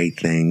things to create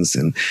things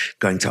and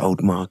going to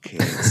old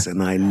markets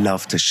and I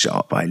love to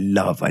shop. I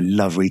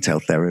love retail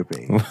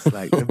therapy. It's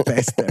like the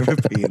best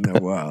therapy in the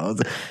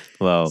world.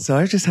 Wow. So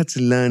I've just had to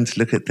learn to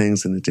look at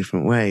things in a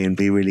different way and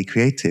be really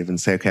creative and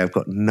say, okay, I've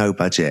got no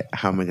budget.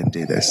 How am I going to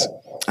do this?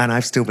 And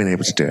I've still been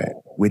able to do it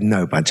with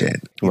no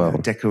budget.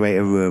 Decorate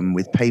a room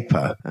with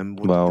paper. And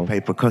what did the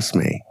paper cost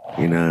me?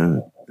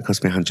 It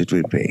cost me 100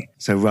 rupee.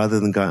 So rather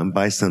than go out and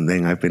buy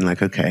something, I've been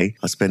like, okay,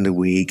 I'll spend a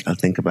week, I'll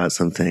think about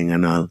something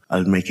and I'll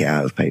make it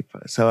out of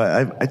paper. So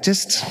I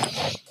just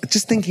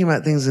thinking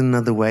about things in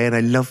another way. And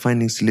I love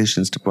finding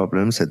solutions to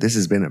problems. So this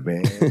has been a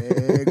big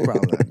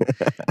problem.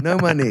 No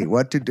money,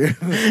 what to do?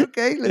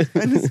 Okay, let's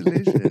find a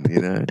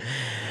solution,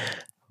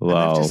 Wow. And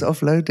I've just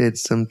offloaded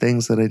some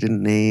things that I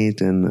didn't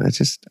need. And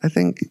I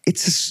think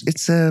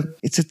it's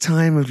a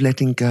time of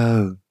letting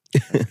go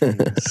of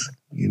things,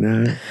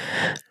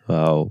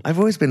 Wow. I've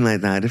always been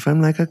like that. If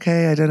I'm like,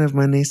 okay, I don't have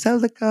money, sell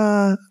the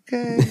car.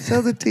 Okay,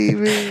 sell the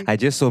TV. I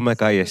just sold my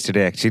car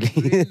yesterday, actually.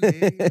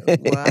 Really?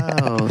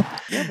 Wow.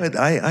 Yeah, but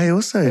I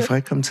also, if I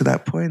come to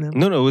that point,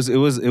 No, it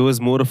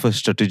was more of a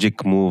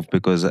strategic move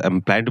because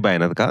I'm planning to buy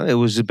another car. It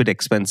was a bit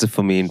expensive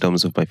for me in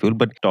terms of my fuel.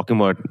 But talking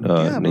about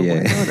why not?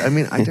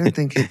 I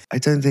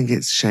don't think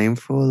it's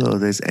shameful or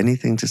there's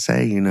anything to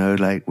say.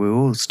 Like we're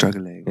all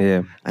struggling.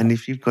 Yeah. And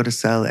if you've got to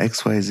sell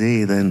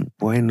XYZ, then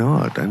why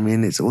not?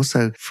 It's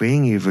also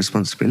freeing you of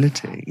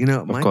responsibility.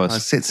 My car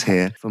sits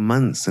here for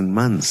months and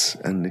months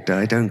and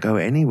I don't go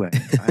anywhere.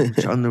 I'm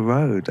on the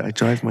road. I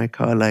drive my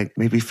car like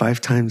maybe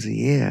 5 times a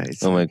year.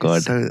 Oh my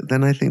God. So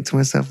then I think to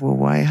myself, well,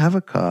 why have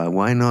a car?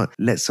 Why not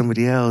let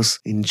somebody else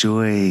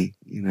enjoy,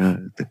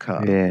 the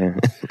car? Yeah.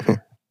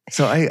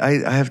 So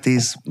I have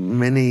these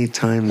many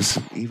times,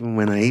 even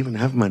when I even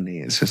have money,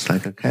 it's just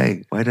like,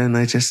 okay, why do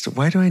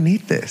I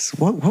need this?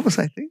 What was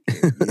I thinking?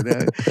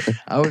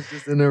 I was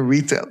just in a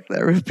retail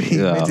therapy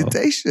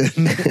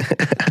meditation.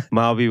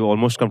 Ma, we've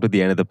almost come to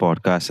the end of the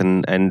podcast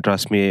and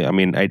trust me,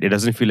 it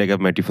doesn't feel like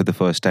I've met you for the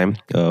first time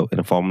in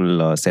a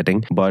formal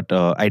setting, but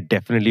I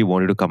definitely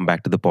wanted to come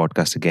back to the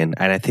podcast again.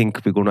 And I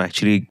think we're going to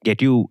actually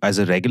get you as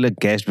a regular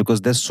guest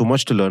because there's so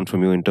much to learn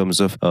from you in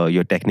terms of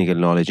your technical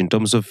knowledge, in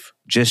terms of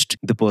just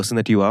the person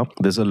that you are,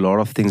 there's a lot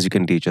of things you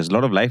can teach us, a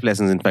lot of life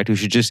lessons. In fact, you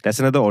should that's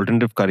another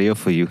alternative career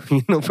for you.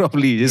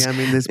 Probably just. Yeah, I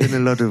mean, there's been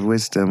a lot of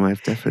wisdom.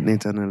 I've definitely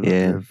done a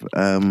lot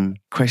of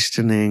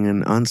questioning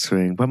and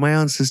answering, but my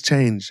answers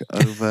change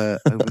over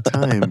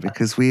time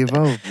because we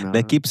evolve now.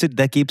 That keeps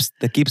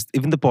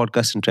even the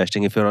podcast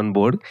interesting. If you're on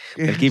board,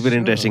 that'll keep it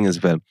interesting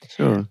as well.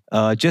 Sure.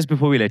 Just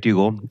before we let you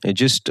go,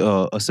 just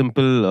a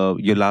simple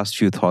your last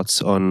few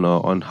thoughts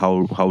on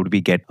how do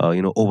we get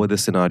over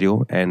this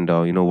scenario, and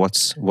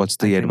what's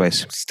the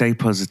advice? Stay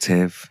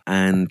positive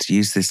and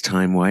use this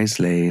time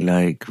wisely.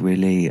 Like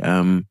really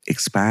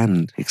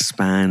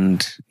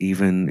expand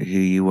even who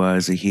you are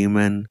as a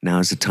human. Now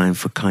is a time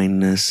for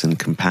kindness and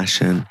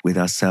compassion with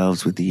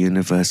ourselves, with the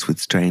universe, with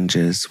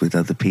strangers, with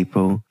other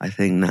people. I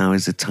think now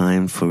is a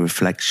time for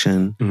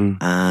reflection,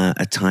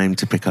 a time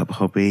to pick up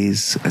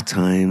hobbies, a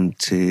time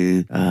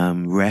to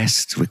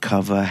rest,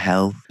 recover,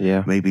 health.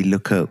 Yeah. Maybe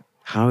look at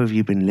how have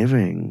you been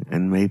living?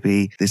 And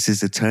maybe this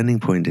is a turning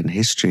point in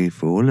history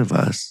for all of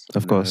us.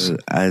 Of course.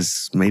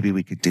 As maybe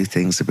we could do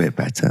things a bit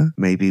better.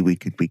 Maybe we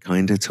could be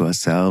kinder to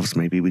ourselves.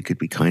 Maybe we could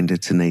be kinder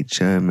to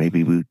nature.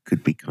 Maybe we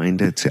could be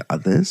kinder to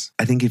others.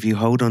 I think if you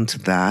hold on to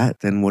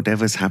that, then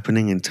whatever's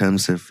happening in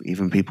terms of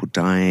even people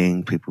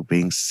dying, people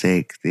being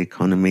sick, the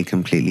economy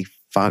completely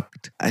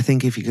fucked. I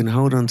think if you can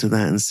hold on to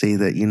that and see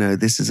that,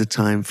 this is a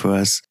time for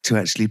us to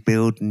actually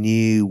build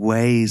new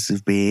ways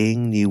of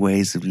being, new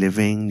ways of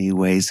living, new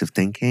ways of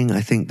thinking.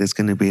 I think there's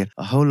going to be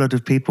a whole lot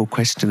of people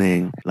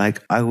questioning.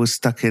 Like I was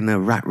stuck in a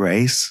rat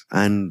race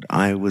and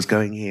I was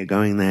going here,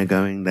 going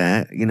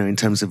there, in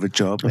terms of a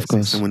job. Of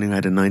course. Someone who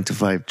had a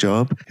 9-to-5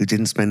 job, who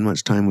didn't spend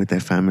much time with their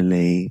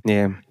family.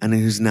 Yeah. And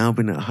who's now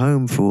been at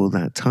home for all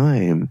that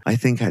time. I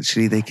think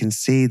actually they can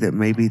see that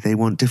maybe they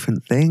want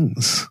different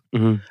things.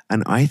 Mm-hmm.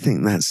 And I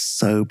think that's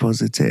so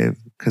positive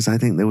because I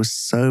think there were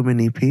so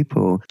many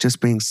people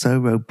just being so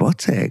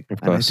robotic.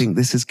 And I think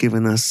this has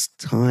given us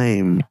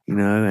time,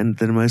 and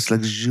the most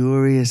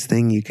luxurious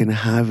thing you can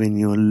have in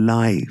your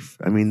life.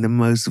 I mean, the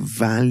most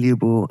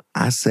valuable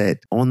asset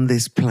on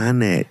this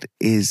planet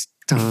is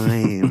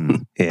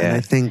time. Yeah. And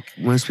I think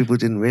most people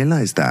didn't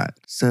realize that.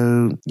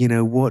 So,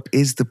 what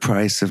is the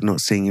price of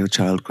not seeing your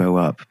child grow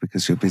up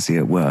because you're busy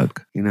at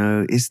work?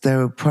 Is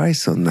there a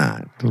price on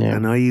that? Yeah.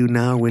 And are you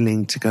now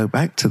willing to go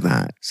back to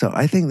that? So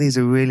I think these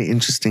are really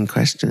interesting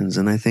questions.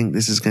 And I think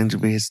this is going to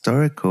be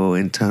historical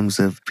in terms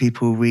of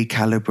people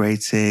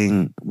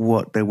recalibrating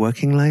what their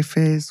working life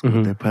is,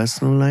 what their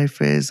personal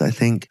life is. I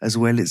think as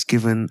well it's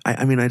given,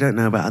 I mean, I don't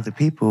know about other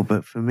people,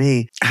 but for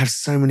me, I have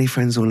so many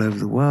friends all over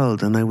the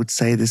world. And I would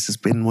say this has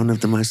been one of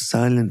the most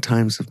silent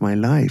times of my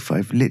life.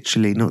 I've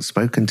literally not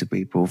spoken to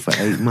people for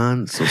 8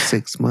 months or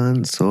 6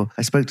 months. Or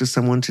I spoke to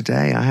someone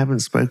today. I haven't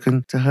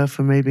spoken to her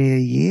for maybe a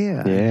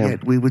year. Yeah.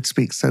 Yet we would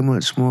speak so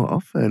much more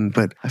often.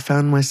 But I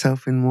found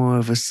myself in more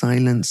of a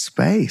silent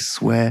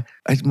space where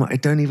I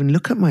don't even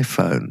look at my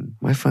phone.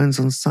 My phone's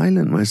on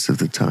silent most of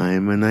the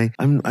time. And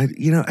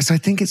so I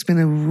think it's been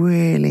a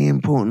really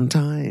important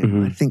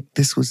time. I think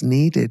this was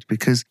needed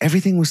because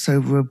everything was so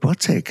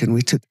robotic and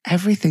we took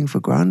everything for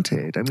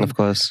granted. I mean, of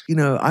course.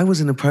 I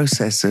was in a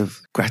process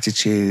of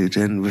gratitude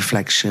and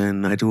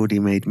reflection. I'd already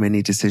made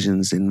many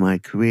decisions in my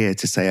career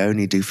to say I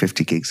only do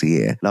 50 gigs a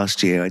year.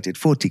 Last year I did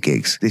 40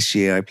 gigs. This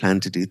year I plan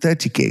to do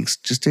 30 gigs,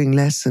 just doing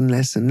less and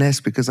less and less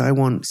because I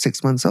want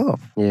 6 months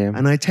off. Yeah.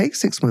 And I take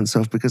 6 months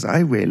off because I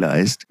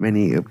realized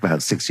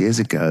about 6 years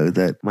ago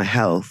that my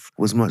health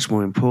was much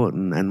more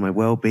important and my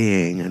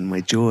well-being and my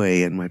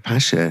joy and my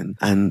passion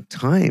and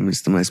time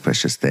is the most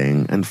precious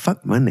thing. And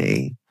fuck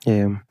money.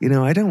 Yeah.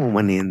 I don't want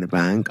money in the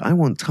bank. I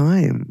want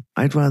time.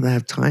 I'd rather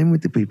have time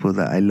with the people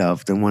that I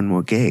love than one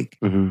more gig.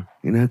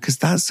 Because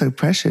that's so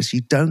precious.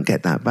 You don't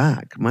get that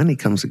back. Money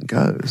comes and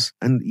goes.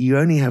 And you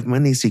only have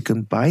money so you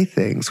can buy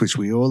things, which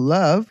we all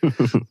love.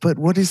 But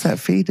what is that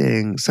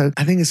feeding? So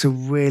I think it's a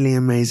really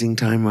amazing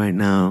time right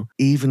now,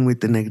 even with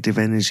the negative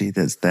energy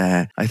that's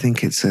there. I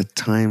think it's a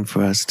time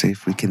for us to,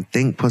 if we can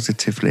think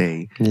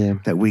positively,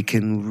 that we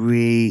can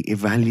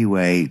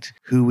reevaluate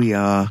who we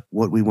are,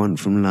 what we want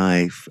from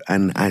life,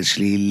 and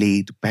actually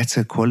lead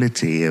better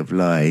quality of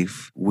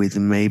life with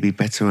maybe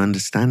better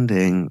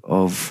understanding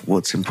of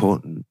what's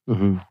important.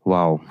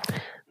 Wow.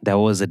 That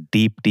was a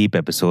deep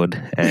episode,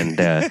 and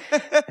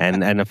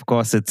and of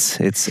course it's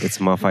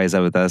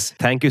FAIZA with us.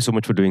 Thank you so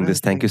much for doing this.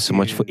 Thank you so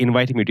much for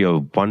inviting me to your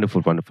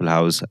wonderful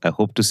house. I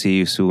hope to see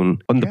you soon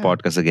on the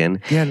podcast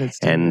again. Yeah, let's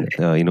do it.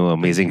 And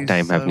amazing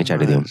time having a chat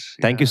with you.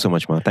 Thank you so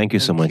much, Ma. Thank you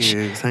so much.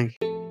 Thank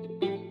you.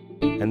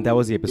 And that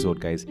was the episode,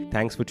 guys.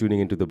 Thanks for tuning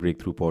into the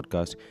Brkthru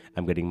podcast.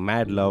 I'm getting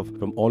mad love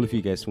from all of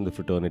you guys from the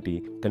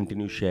fraternity.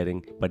 Continue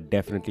sharing, but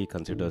definitely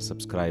consider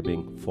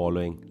subscribing,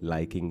 following,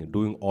 liking,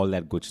 doing all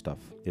that good stuff.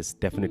 This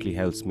definitely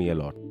helps me a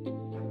lot.